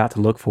detail I forgot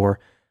to look for.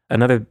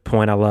 Another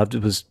point I loved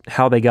was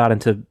how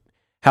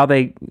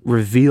they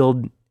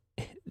revealed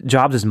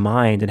Jobs'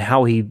 mind and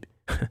how he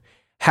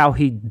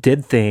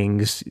did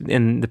things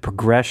in the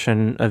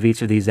progression of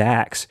each of these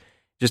acts.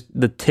 Just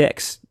the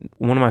ticks.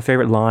 One of my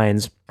favorite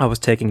lines, I was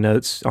taking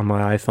notes on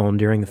my iPhone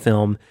during the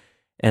film,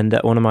 and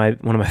one of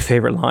my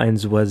favorite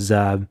lines was,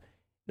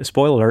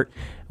 spoiler alert,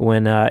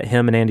 when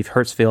him and Andy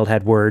Hertzfeld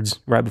had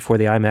words right before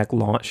the iMac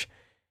launch.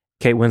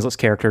 Kate Winslet's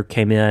character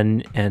came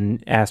in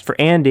and asked for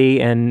Andy,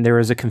 and there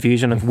was a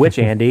confusion of which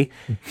Andy,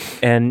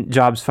 and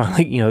Jobs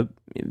finally,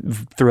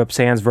 threw up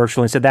Sans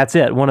virtually and said, "That's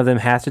it. One of them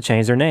has to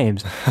change their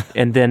names."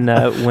 And then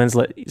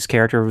Winslet's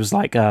character was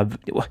like,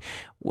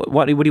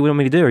 what do you want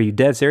me to do? Are you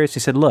dead serious? He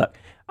said, "Look,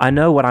 I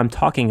know what I'm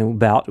talking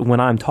about when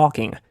I'm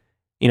talking.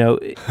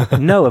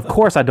 No, of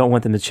course I don't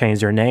want them to change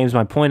their names.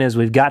 My point is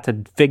we've got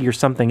to figure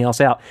something else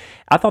out."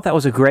 I thought that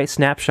was a great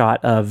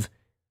snapshot of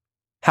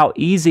how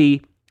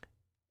easy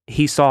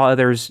he saw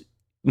others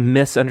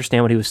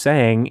misunderstand what he was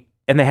saying,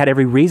 and they had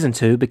every reason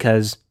to,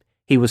 because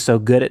he was so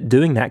good at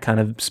doing that kind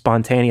of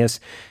spontaneous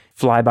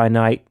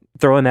fly-by-night,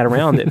 throwing that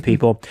around at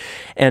people.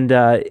 And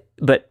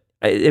but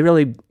it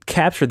really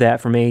captured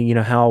that for me,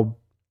 how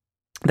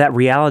that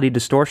reality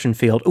distortion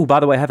field. Oh, by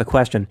the way, I have a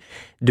question.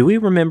 Do we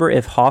remember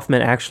if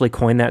Hoffman actually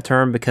coined that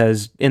term?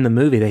 Because in the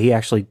movie that he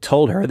actually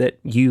told her that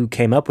you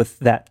came up with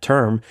that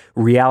term,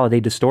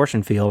 reality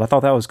distortion field. I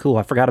thought that was cool.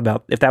 I forgot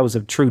about if that was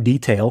a true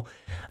detail.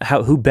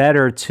 Who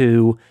better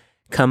to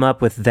come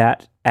up with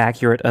that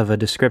accurate of a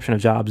description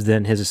of Jobs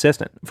than his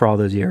assistant for all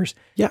those years?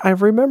 Yeah, I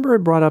remember it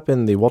brought up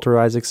in the Walter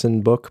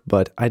Isaacson book,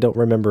 but I don't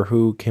remember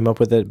who came up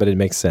with it, but it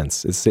makes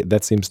sense.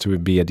 That seems to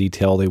be a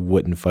detail they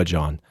wouldn't fudge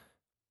on.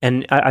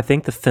 And I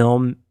think the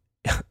film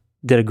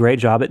did a great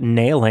job at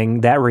nailing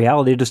that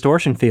reality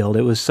distortion field.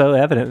 It was so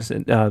evident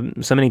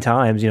so many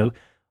times,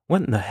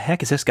 what in the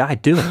heck is this guy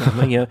doing?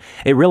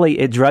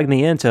 It drugged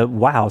me into,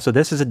 wow, so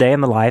this is a day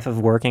in the life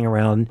of working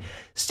around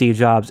Steve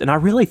Jobs. And I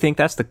really think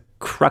that's the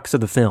crux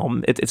of the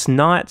film. It's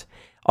not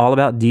all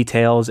about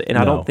details, and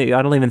no.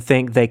 I don't even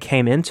think they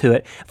came into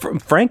it.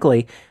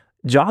 Frankly,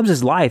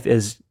 Jobs' life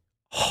is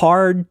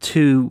hard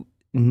to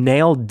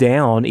nailed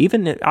down.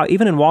 Even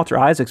in Walter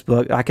Isaacson's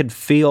book, I could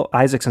feel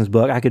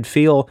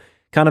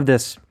kind of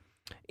this.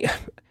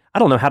 I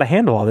don't know how to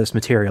handle all this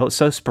material. It's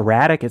so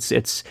sporadic.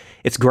 It's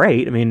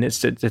great. I mean,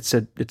 it's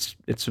a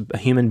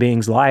human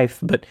being's life,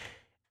 but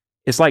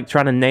it's like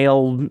trying to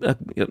nail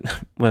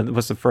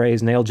what's the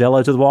phrase? Nail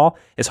Jello to the wall.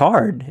 It's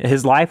hard.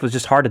 His life was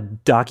just hard to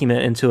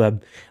document into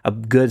a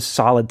good,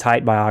 solid,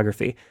 tight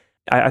biography.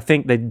 I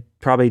think they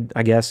probably,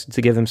 I guess,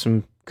 to give them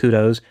some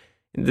kudos,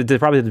 they did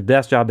probably the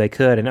best job they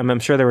could. And I'm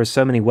sure there were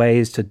so many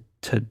ways to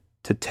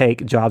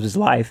take Jobs'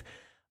 life.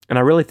 And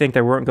I really think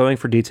they weren't going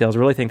for details. I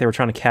really think they were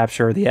trying to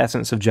capture the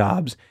essence of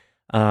Jobs,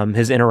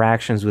 his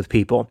interactions with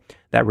people,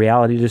 that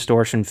reality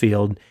distortion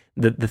field,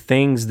 the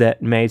things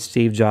that made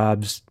Steve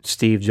Jobs.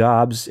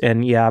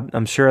 And yeah,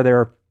 I'm sure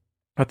there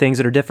are things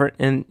that are different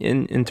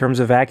in terms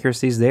of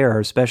accuracies there,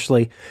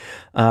 especially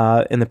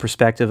in the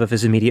perspective of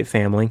his immediate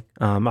family.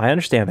 I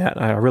understand that.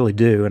 I really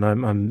do. And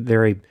I'm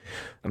very,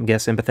 I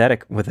guess,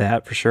 empathetic with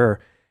that for sure.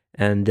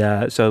 And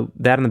so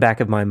that in the back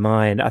of my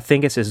mind, I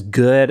think it's as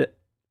good.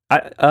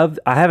 I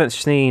haven't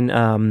seen,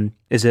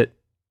 is it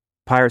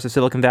Pirates of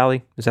Silicon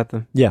Valley? Is that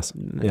the? Yes.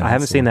 Yeah, I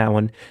haven't seen that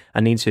one.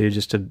 I need to,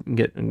 just to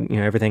get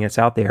everything that's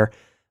out there.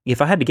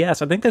 If I had to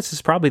guess, I think this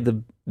is probably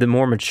the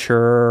more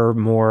mature,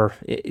 more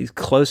as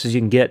close as you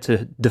can get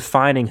to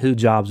defining who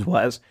Jobs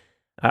was.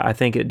 I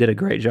think it did a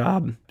great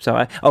job. So,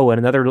 and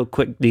another little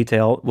quick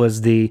detail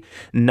was the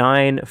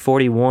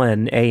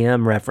 9:41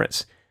 a.m.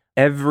 reference.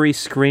 Every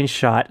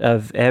screenshot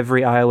of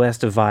every iOS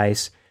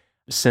device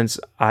since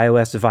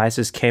iOS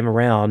devices came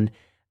around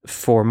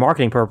for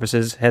marketing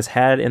purposes has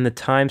had in the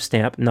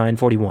timestamp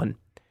 9:41.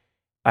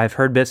 I've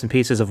heard bits and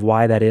pieces of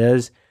why that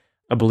is.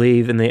 I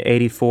believe in the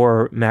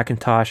 84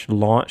 Macintosh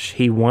launch,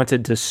 he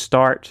wanted to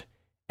start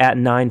at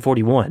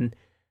 9:41.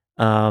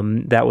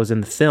 That was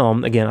in the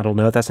film. Again, I don't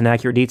know if that's an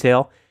accurate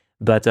detail,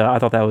 but I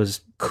thought that was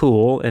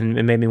cool, and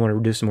it made me want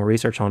to do some more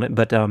research on it.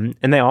 But and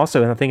they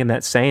also, and I think in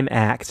that same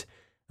act,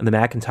 in the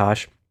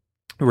Macintosh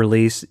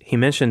release, he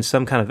mentioned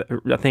some kind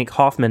of, I think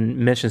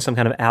Hoffman mentioned some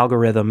kind of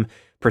algorithm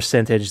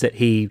percentage that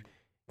he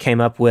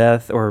came up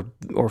with or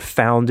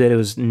founded. It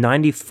was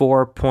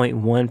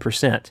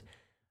 94.1%,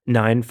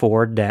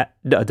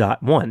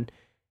 94.1,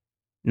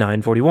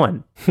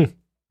 941.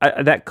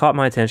 That caught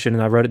my attention,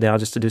 and I wrote it down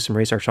just to do some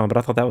research on, but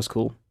I thought that was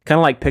cool. Kind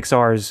of like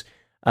Pixar's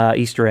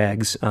Easter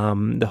eggs,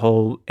 the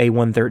whole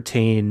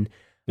A113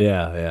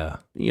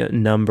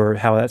 number,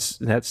 how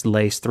that's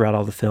laced throughout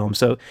all the films.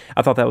 So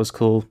I thought that was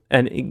cool,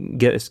 and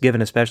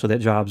given especially that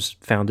Jobs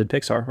founded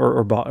Pixar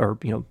or bought or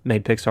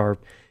made Pixar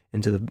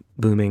into the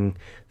booming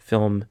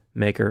film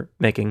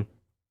making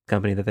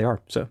company that they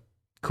are. So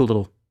cool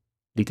little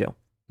detail.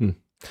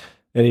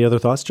 Any other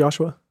thoughts,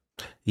 Joshua?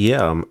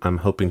 Yeah, I'm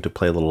hoping to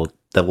play a little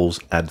devil's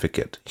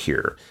advocate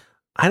here.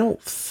 I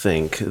don't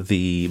think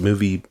the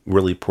movie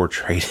really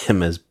portrayed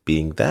him as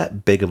being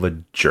that big of a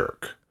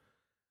jerk.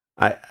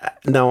 I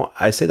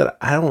say that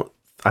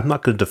I'm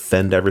not going to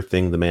defend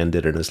everything the man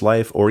did in his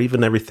life, or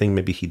even everything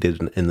maybe he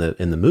did in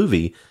the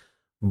movie,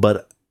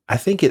 but I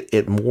think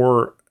it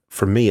more,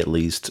 for me at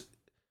least,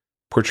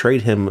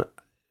 portrayed him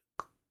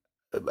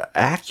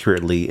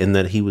accurately in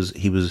that he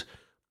was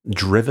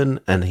driven,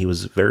 and he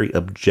was very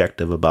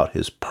objective about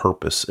his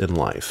purpose in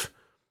life.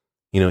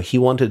 He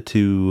wanted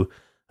to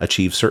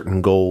achieve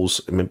certain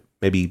goals.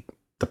 Maybe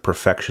the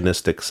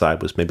perfectionistic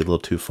side was maybe a little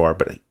too far,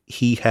 but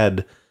he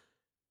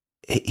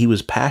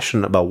was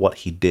passionate about what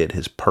he did,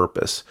 his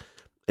purpose,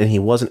 and he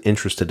wasn't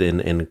interested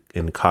in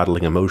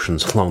coddling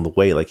emotions along the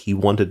way. Like, he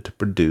wanted to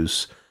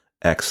produce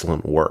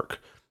excellent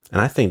work.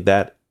 And I think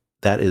that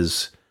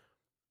is,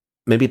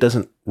 maybe it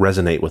doesn't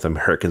resonate with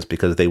Americans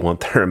because they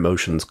want their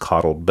emotions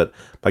coddled, but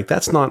like,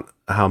 that's not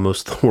how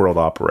most of the world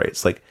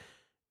operates. Like,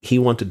 he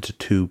wanted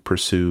to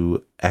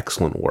pursue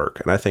excellent work.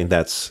 And I think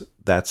that's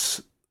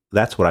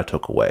what I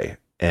took away.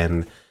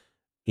 And,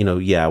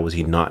 was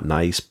he not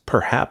nice?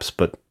 Perhaps,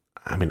 but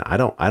I mean, I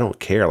don't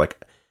care.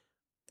 Like,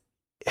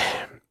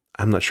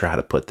 I'm not sure how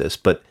to put this,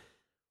 but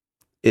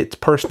it's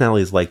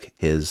personalities like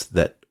his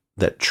that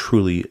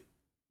truly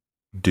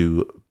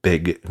do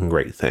big and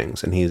great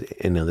things. And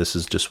this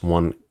is just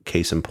one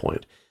case in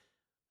point.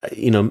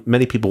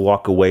 Many people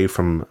walk away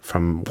from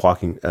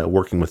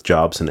working with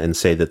Jobs and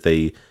say that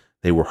they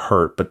were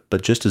hurt,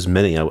 but just as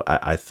many,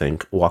 I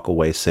think, walk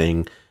away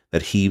saying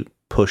that he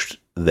pushed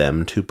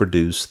them to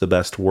produce the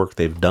best work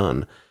they've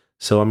done.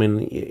 So, I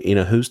mean,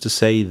 who's to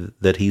say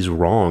that he's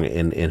wrong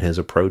in his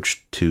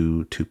approach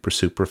to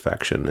pursue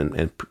perfection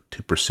and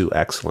to pursue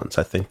excellence?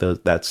 I think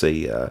that's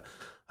a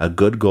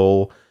good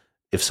goal.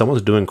 If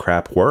someone's doing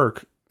crap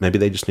work, maybe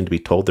they just need to be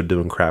told they're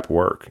doing crap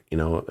work.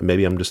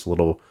 Maybe I'm just a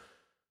little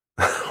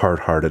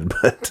hard-hearted,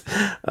 but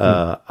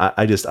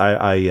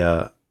I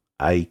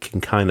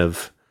can kind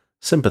of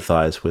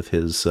sympathize with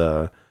his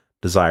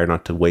desire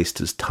not to waste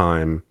his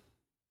time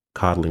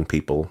coddling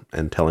people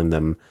and telling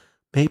them,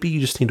 maybe you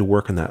just need to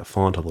work on that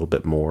font a little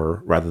bit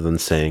more, rather than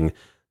saying,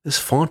 this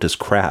font is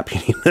crap.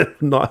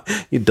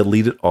 You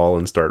delete it all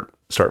and start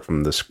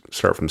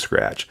from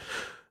scratch.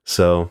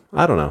 So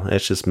I don't know.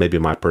 It's just maybe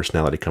my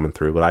personality coming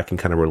through, but I can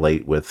kind of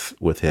relate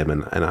with him,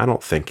 and I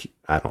don't think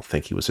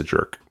he was a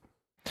jerk.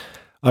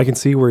 I can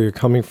see where you're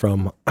coming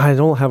from. I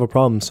don't have a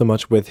problem so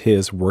much with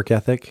his work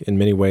ethic in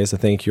many ways. I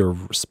think you're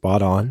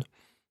spot on.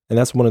 And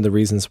that's one of the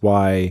reasons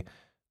why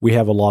we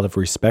have a lot of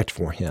respect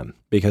for him,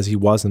 because he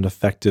was an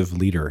effective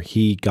leader.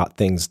 He got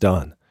things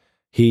done.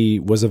 He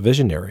was a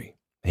visionary.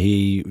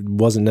 He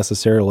wasn't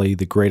necessarily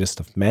the greatest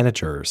of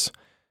managers,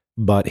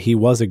 but he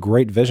was a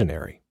great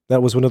visionary.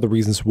 That was one of the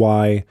reasons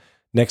why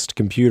Next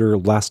Computer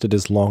lasted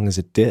as long as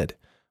it did,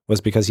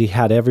 was because he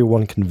had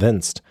everyone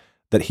convinced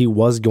that he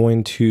was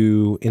going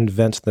to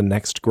invent the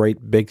next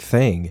great big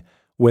thing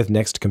with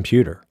Next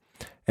Computer.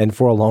 And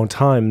for a long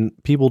time,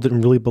 people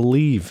didn't really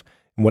believe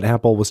in what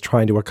Apple was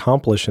trying to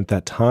accomplish at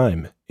that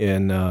time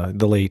in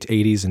the late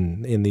 80s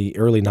and in the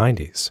early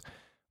 90s.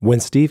 When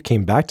Steve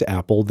came back to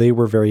Apple, they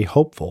were very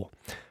hopeful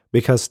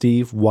because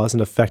Steve was an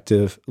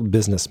effective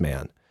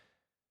businessman.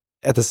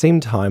 At the same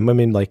time, I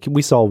mean, like,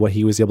 we saw what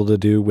he was able to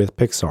do with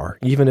Pixar,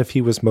 even if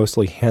he was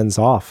mostly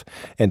hands-off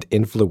and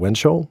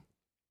influential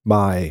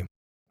by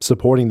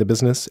supporting the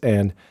business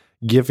and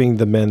giving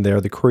the men there,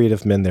 the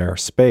creative men there,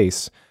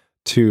 space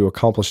to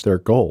accomplish their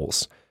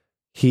goals.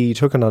 He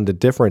took on a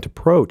different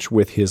approach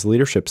with his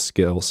leadership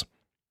skills,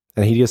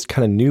 and he just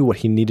kind of knew what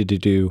he needed to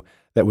do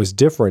that was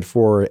different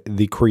for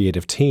the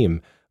creative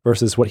team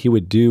versus what he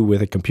would do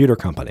with a computer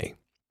company.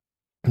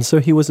 And so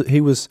he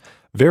was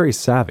very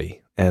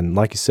savvy. And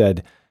like you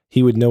said,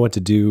 he would know what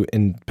to do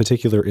in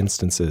particular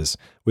instances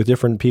with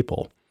different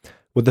people.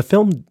 What the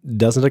film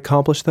doesn't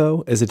accomplish,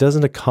 though, is it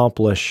doesn't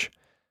accomplish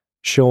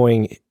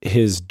showing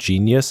his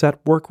genius at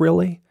work,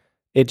 really.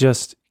 It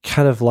just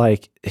kind of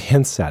like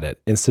hints at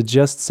it and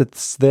suggests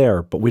it's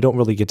there, but we don't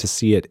really get to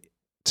see it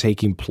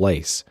taking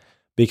place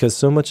because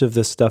so much of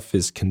this stuff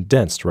is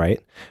condensed,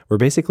 right? We're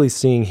basically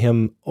seeing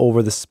him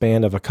over the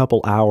span of a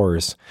couple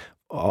hours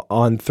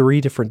on 3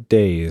 different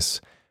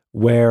days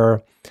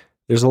where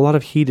there's a lot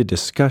of heated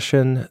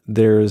discussion.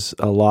 There's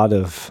a lot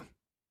of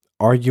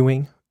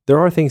arguing. There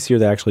are things here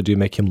that actually do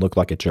make him look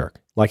like a jerk,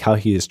 like how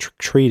he is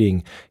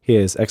treating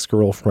his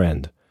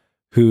ex-girlfriend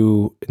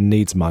who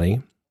needs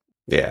money.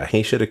 Yeah,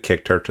 he should have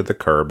kicked her to the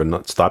curb and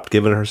not stopped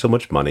giving her so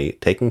much money,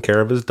 taken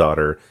care of his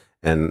daughter,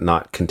 and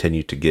not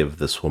continued to give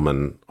this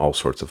woman all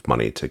sorts of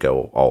money to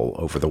go all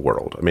over the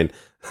world. I mean,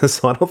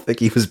 so I don't think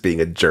he was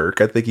being a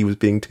jerk. I think he was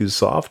being too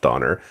soft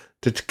on her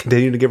to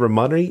continue to give her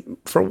money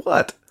for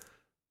what?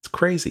 It's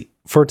crazy.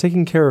 For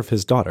taking care of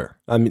his daughter.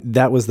 I mean,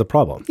 that was the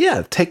problem.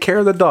 Yeah, take care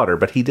of the daughter,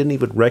 but he didn't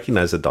even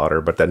recognize the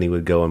daughter, but then he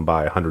would go and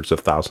buy hundreds of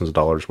thousands of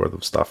dollars worth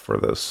of stuff for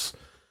this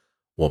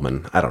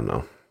woman. I don't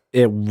know.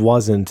 It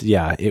wasn't,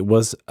 it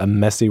was a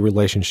messy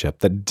relationship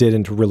that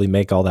didn't really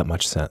make all that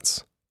much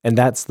sense. And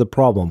that's the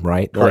problem,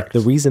 right? Correct. Like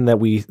the reason that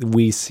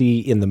we see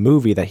in the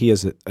movie that he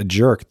is a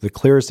jerk, the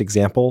clearest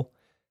example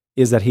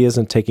is that he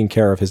isn't taking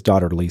care of his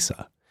daughter,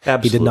 Lisa.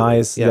 Absolutely. He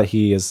denies that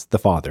he is the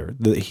father.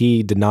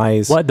 He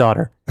denies... What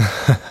daughter?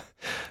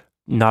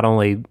 Not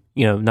only,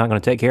 not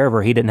going to take care of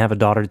her, he didn't have a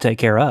daughter to take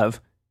care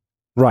of.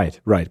 Right.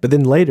 But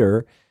then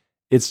later,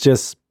 it's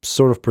just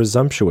sort of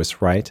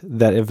presumptuous, right?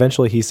 That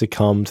eventually he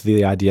succumbed to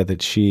the idea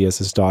that she is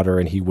his daughter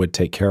and he would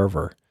take care of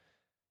her.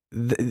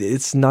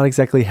 It's not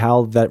exactly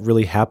how that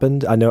really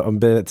happened. I know,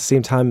 but at the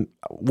same time,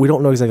 we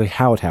don't know exactly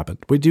how it happened.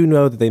 We do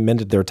know that they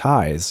mended their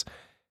ties,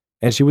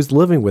 and she was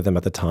living with him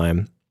at the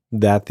time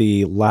that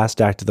the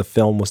last act of the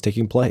film was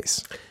taking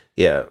place.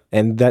 Yeah.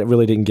 And that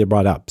really didn't get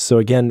brought up. So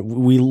again,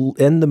 we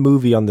end the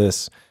movie on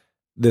this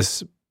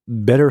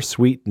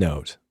bittersweet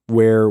note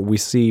where we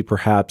see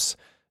perhaps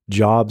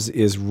Jobs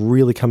is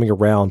really coming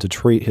around to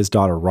treat his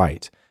daughter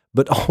right,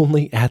 but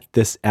only at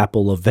this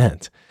Apple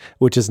event,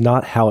 which is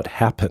not how it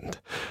happened.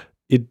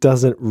 It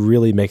doesn't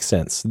really make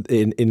sense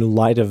in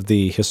light of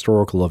the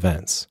historical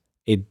events.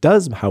 It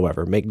does,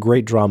 however, make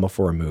great drama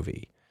for a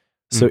movie.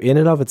 So in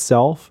and of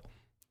itself,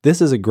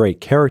 this is a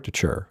great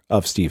caricature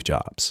of Steve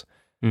Jobs,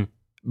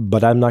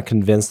 but I'm not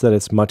convinced that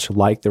it's much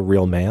like the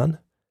real man.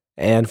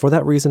 And for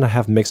that reason, I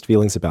have mixed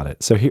feelings about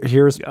it. So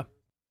here's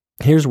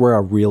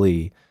where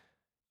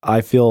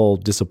I feel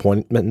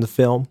disappointment in the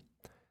film.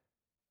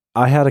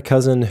 I had a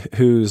cousin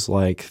who's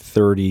like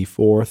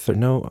 34,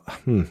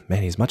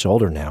 he's much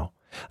older now.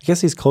 I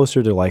guess he's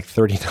closer to like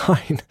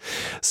 39.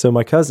 So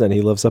my cousin,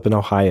 he lives up in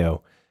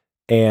Ohio,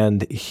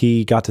 and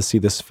he got to see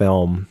this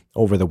film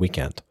over the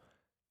weekend.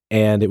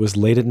 And it was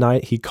late at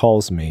night. He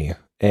calls me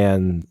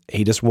and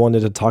he just wanted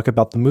to talk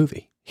about the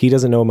movie. He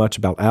doesn't know much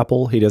about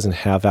Apple. He doesn't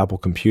have Apple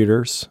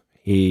computers.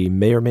 He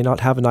may or may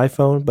not have an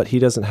iPhone, but he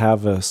doesn't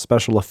have a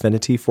special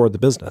affinity for the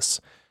business.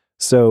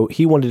 So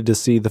he wanted to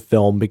see the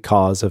film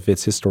because of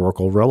its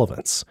historical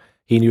relevance.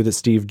 He knew that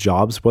Steve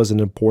Jobs was an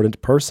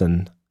important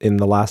person in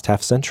the last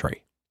half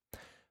century.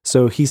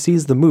 So he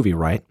sees the movie,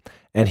 right?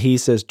 And he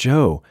says,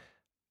 Joe,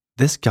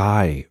 this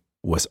guy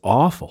was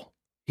awful.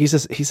 He's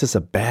just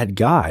a bad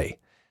guy.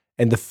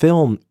 And the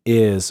film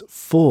is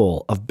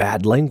full of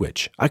bad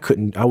language.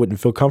 I wouldn't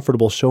feel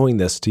comfortable showing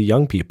this to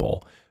young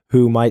people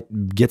who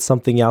might get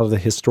something out of the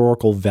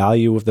historical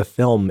value of the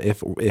film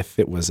if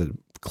it was a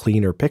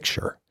cleaner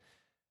picture.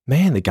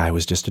 Man, the guy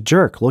was just a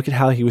jerk. Look at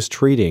how he was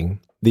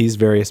treating these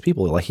various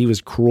people. Like, he was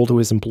cruel to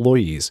his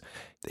employees.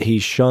 He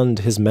shunned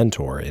his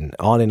mentor, and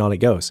on it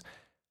goes.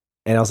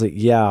 And I was like,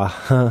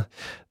 yeah,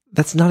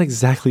 that's not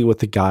exactly what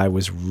the guy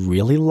was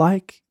really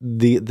like.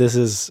 This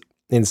is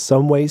in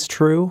some ways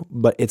true,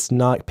 but it's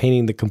not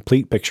painting the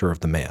complete picture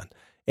of the man,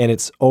 and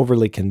it's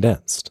overly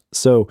condensed.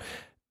 So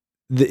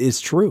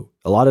it's true.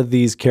 A lot of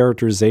these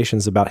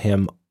characterizations about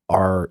him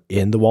are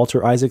in the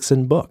Walter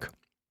Isaacson book.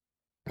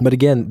 But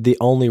again, they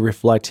only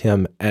reflect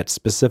him at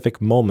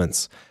specific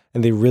moments,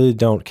 and they really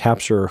don't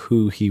capture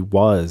who he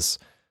was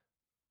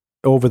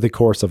over the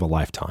course of a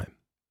lifetime.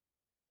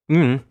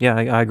 Yeah,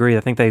 I agree.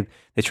 I think they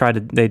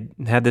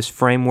had this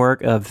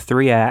framework of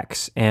 3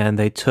 acts, and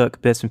they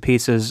took bits and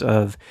pieces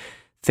of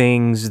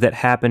things that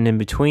happened in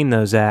between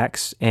those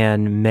acts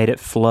and made it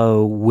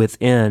flow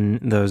within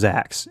those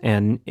acts,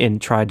 and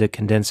tried to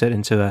condense it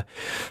into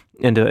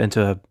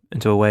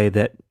a way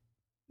that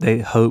they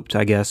hoped,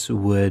 I guess,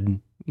 would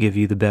give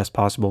you the best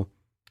possible,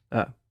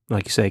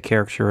 like you say,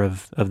 caricature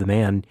of the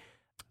man.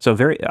 So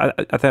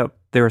I thought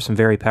there were some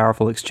very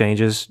powerful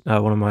exchanges.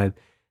 One of my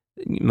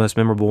most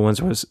memorable ones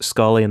was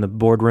Scully in the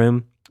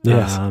boardroom.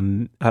 Yes.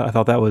 I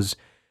thought that was,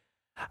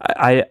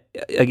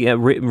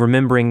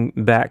 remembering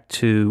back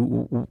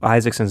to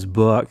Isaacson's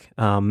book,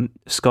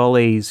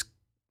 Scully's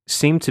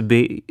seemed to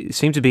be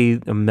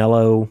a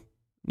mellow,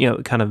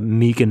 kind of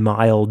meek and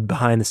mild,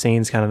 behind the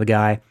scenes kind of a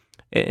guy,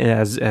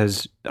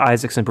 as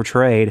Isaacson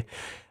portrayed.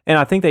 And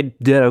I think they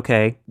did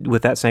okay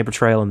with that same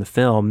portrayal in the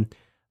film,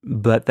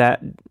 but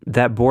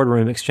that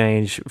boardroom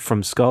exchange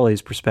from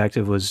Scully's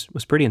perspective was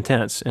pretty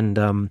intense, and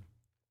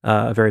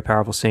a very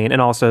powerful scene.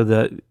 And also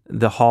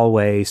the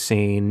hallway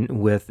scene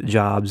with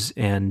Jobs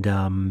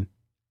and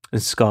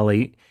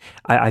Scully.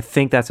 I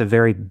think that's a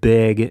very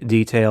big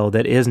detail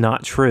that is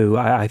not true.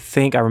 I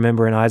think I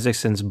remember in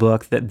Isaacson's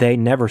book that they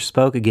never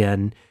spoke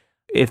again.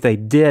 If they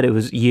did, it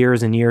was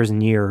years and years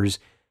and years.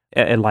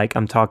 And like,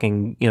 I'm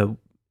talking,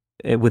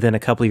 within a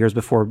couple of years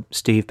before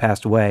Steve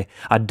passed away.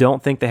 I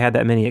don't think they had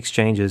that many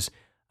exchanges.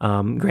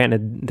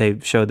 Granted, they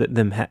showed that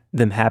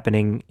them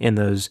happening in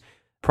those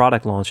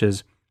product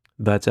launches,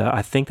 but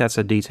I think that's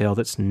a detail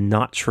that's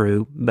not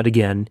true. But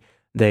again,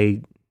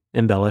 they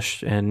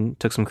embellished and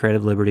took some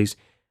creative liberties,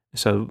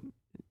 so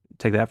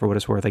take that for what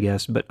it's worth, I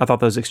guess. But I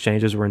thought those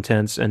exchanges were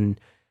intense and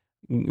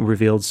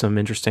revealed some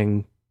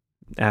interesting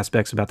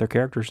aspects about their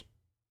characters.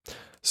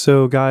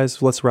 So,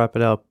 guys, let's wrap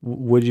it up.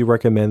 Would you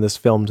recommend this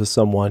film to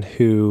someone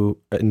who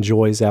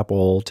enjoys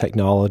Apple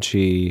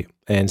technology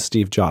and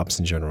Steve Jobs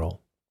in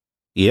general?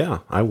 Yeah,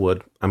 I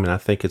would. I mean, I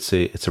think it's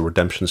a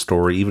redemption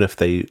story. Even if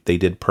they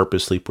did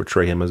purposely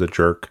portray him as a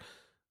jerk,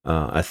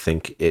 I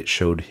think it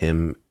showed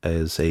him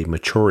as a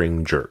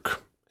maturing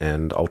jerk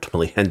and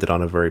ultimately ended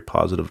on a very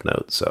positive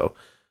note. So,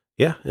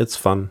 yeah, it's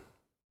fun.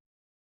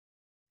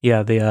 Yeah,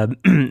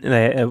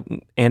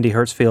 Andy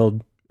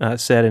Hertzfeld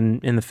said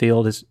in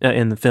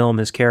the film,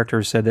 his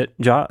character said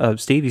that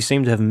Steve, you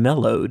seem to have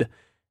mellowed. I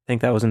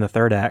think that was in the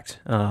 3rd act.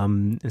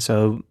 And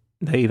so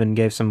they even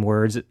gave some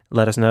words that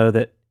let us know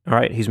that, all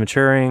right, he's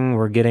maturing.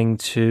 We're getting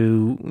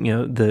to,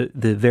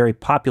 the very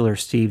popular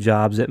Steve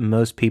Jobs that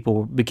most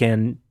people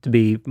began to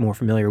be more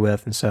familiar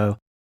with. And so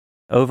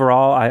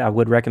overall, I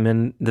would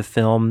recommend the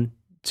film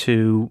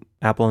to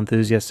Apple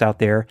enthusiasts out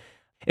there.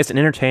 It's an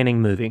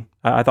entertaining movie.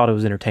 I thought it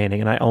was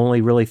entertaining, and I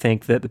only really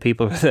think that the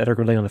people that are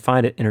really going to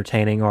find it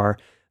entertaining are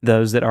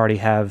those that already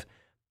have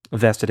a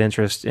vested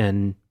interest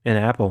in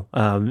Apple.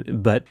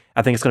 But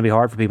I think it's going to be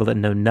hard for people that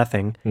know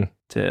nothing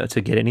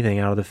to get anything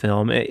out of the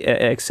film,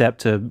 except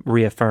to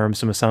reaffirm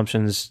some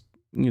assumptions,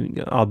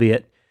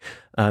 albeit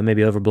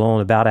maybe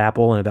overblown, about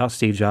Apple and about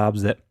Steve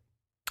Jobs that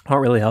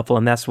aren't really helpful.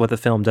 And that's what the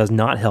film does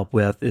not help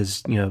with,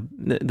 is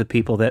the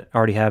people that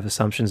already have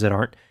assumptions that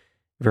aren't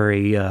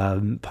very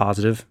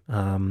positive.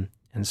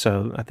 And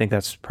so I think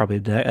that's probably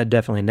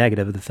definitely a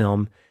negative of the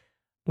film.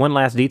 One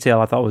last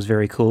detail I thought was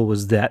very cool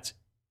was that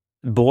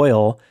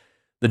Boyle,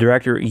 the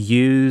director,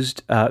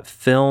 used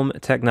film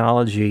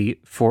technology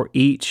for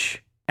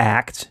each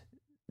act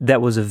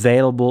that was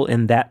available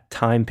in that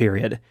time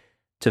period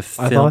to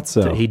film. I thought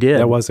so. He did.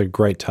 That was a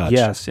great touch.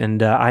 Yes,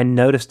 and I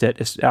noticed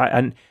it.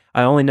 I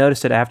only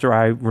noticed it after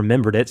I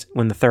remembered it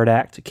when the 3rd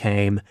act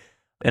came,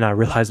 and I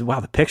realized, wow,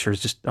 the picture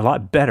is just a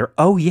lot better.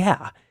 Oh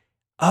yeah.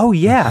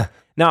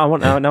 Now I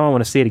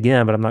want to see it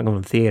again, but I'm not going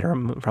to the theater.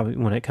 I'm probably,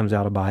 when it comes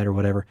out, I'll buy it or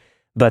whatever.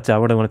 But I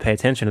really want to pay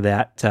attention to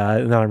that.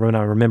 Then when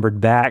I remembered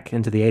back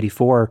into the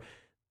 84,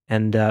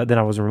 and then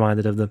I was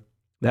reminded of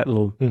that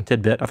little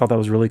tidbit. I thought that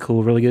was really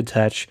cool, really good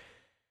touch.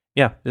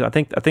 Yeah, I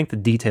think the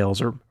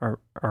details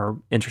are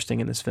interesting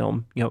in this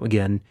film.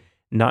 Again,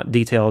 not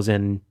details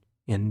in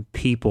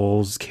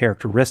people's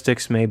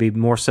characteristics, maybe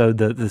more so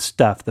the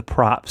stuff, the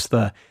props,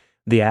 the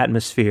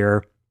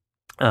atmosphere.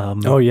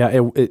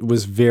 It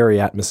was very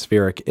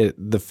atmospheric.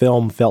 The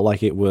film felt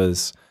like it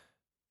was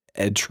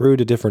true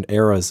to different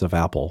eras of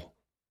Apple.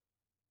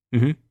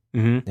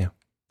 Yeah,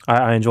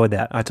 I enjoyed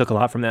that. I took a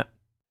lot from that.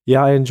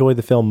 Yeah, I enjoy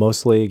the film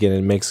mostly. Again,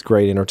 it makes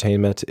great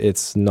entertainment.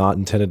 It's not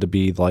intended to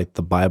be like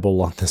the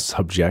Bible on this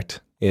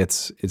subject.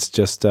 It's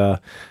just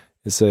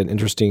it's an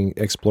interesting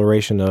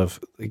exploration of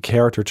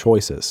character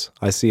choices.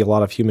 I see a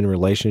lot of human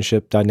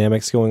relationship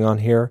dynamics going on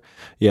here.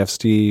 You have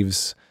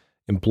Steve's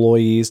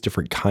employees,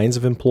 different kinds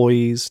of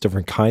employees,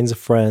 different kinds of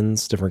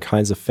friends, different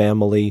kinds of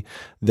family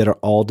that are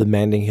all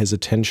demanding his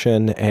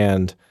attention,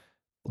 and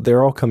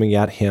they're all coming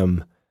at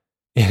him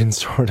in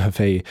sort of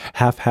a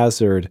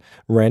haphazard,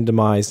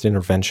 randomized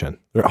intervention.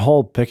 They're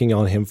all picking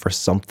on him for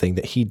something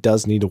that he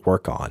does need to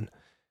work on.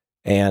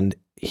 And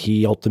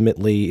he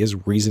ultimately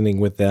is reasoning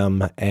with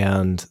them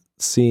and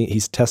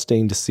he's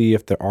testing to see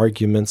if their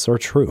arguments are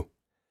true.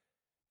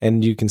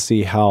 And you can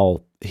see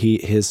how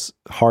his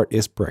heart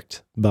is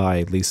pricked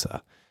by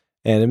Lisa.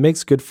 And it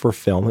makes good for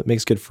film. It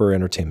makes good for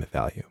entertainment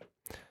value.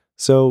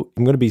 So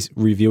I'm going to be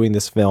reviewing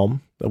this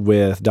film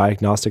with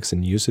diagnostics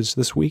and usage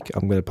this week.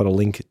 I'm going to put a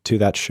link to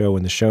that show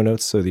in the show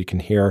notes so that you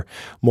can hear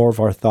more of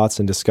our thoughts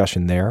and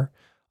discussion there.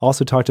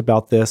 Also talked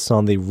about this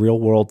on the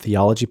Real World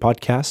Theology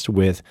podcast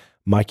with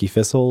Mikey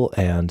Fissel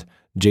and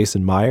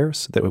Jason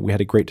Myers. That we had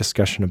a great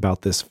discussion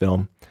about this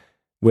film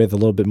with a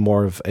little bit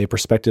more of a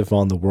perspective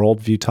on the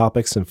worldview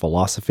topics and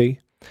philosophy.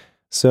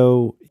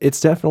 So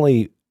it's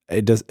definitely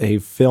a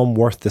film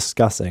worth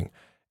discussing.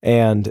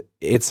 And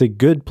it's a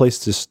good place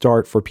to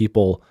start for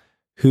people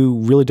who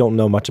really don't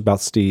know much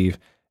about Steve.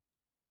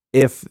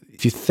 If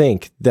you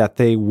think that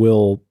they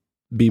will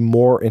be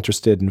more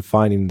interested in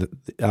finding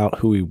out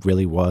who he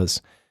really was,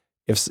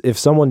 if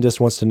someone just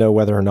wants to know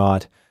whether or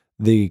not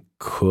they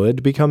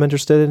could become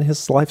interested in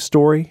his life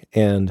story,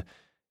 and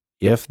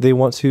if they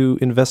want to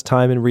invest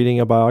time in reading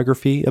a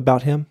biography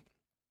about him,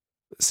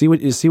 see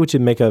what you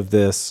make of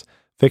this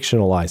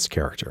fictionalized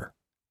character,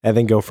 and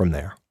then go from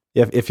there.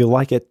 If you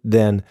like it,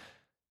 then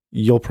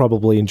you'll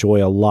probably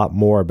enjoy a lot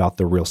more about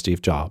the real Steve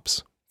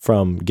Jobs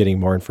from getting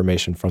more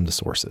information from the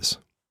sources.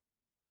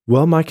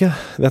 Well, Micah,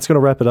 that's going to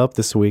wrap it up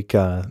this week.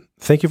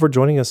 Thank you for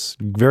joining us.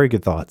 Very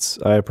good thoughts.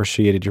 I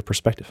appreciated your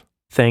perspective.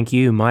 Thank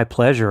you. My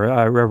pleasure.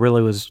 I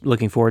really was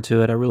looking forward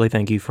to it. I really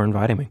thank you for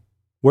inviting me.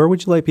 Where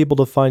would you like people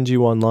to find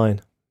you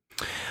online?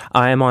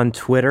 I am on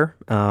Twitter.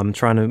 I'm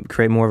trying to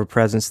create more of a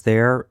presence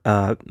there.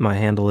 My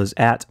handle is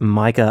at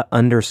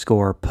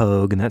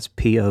Micah_Pogue, and that's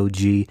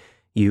Pogue.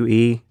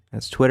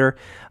 That's Twitter.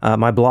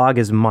 My blog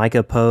is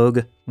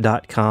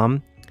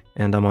micahpogue.com,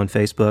 and I'm on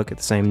Facebook at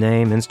the same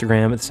name,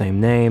 Instagram at the same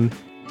name.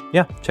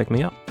 Yeah, check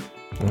me out.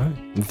 All right.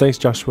 And thanks,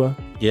 Joshua.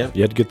 Yeah.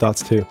 You had good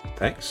thoughts, too.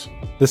 Thanks.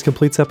 This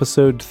completes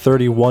episode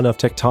 31 of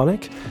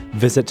Tectonic.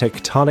 Visit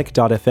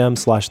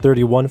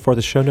tectonic.fm/31 for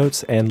the show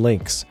notes and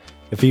links.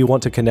 If you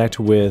want to connect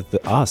with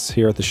us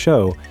here at the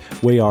show,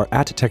 we are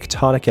at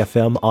Tectonic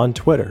FM on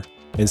Twitter.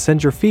 And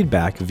send your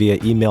feedback via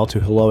email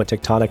to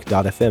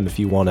hello@tectonic.fm if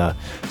you want to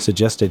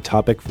suggest a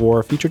topic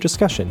for future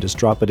discussion. Just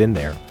drop it in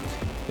there.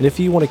 And if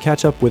you want to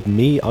catch up with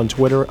me on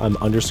Twitter, I'm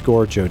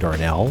 _Joe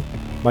Darnell.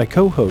 My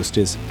co-host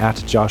is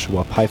at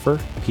Joshua Pfeiffer.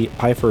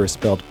 Pfeiffer is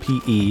spelled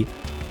Peiffer.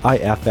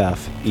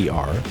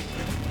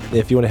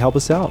 If you want to help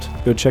us out,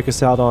 go check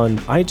us out on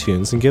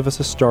iTunes and give us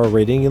a star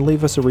rating and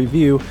leave us a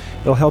review.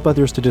 It'll help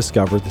others to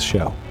discover the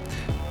show.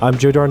 I'm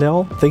Joe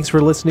Darnell. Thanks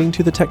for listening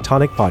to the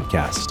Tectonic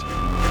Podcast.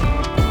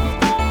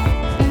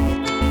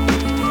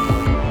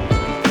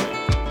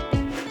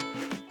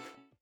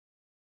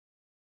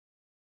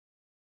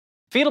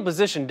 Fetal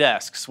position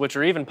desks, which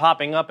are even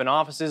popping up in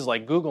offices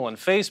like Google and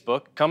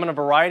Facebook, come in a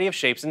variety of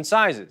shapes and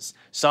sizes.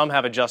 Some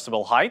have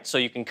adjustable height so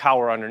you can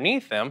cower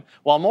underneath them,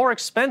 while more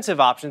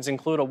expensive options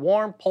include a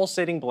warm,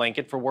 pulsating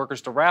blanket for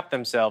workers to wrap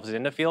themselves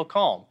in to feel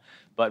calm.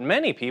 But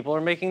many people are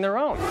making their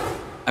own.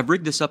 I've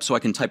rigged this up so I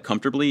can type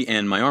comfortably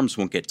and my arms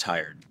won't get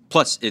tired.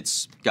 Plus,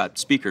 it's got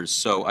speakers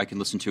so I can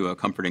listen to a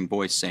comforting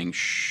voice saying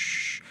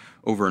shh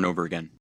over and over again.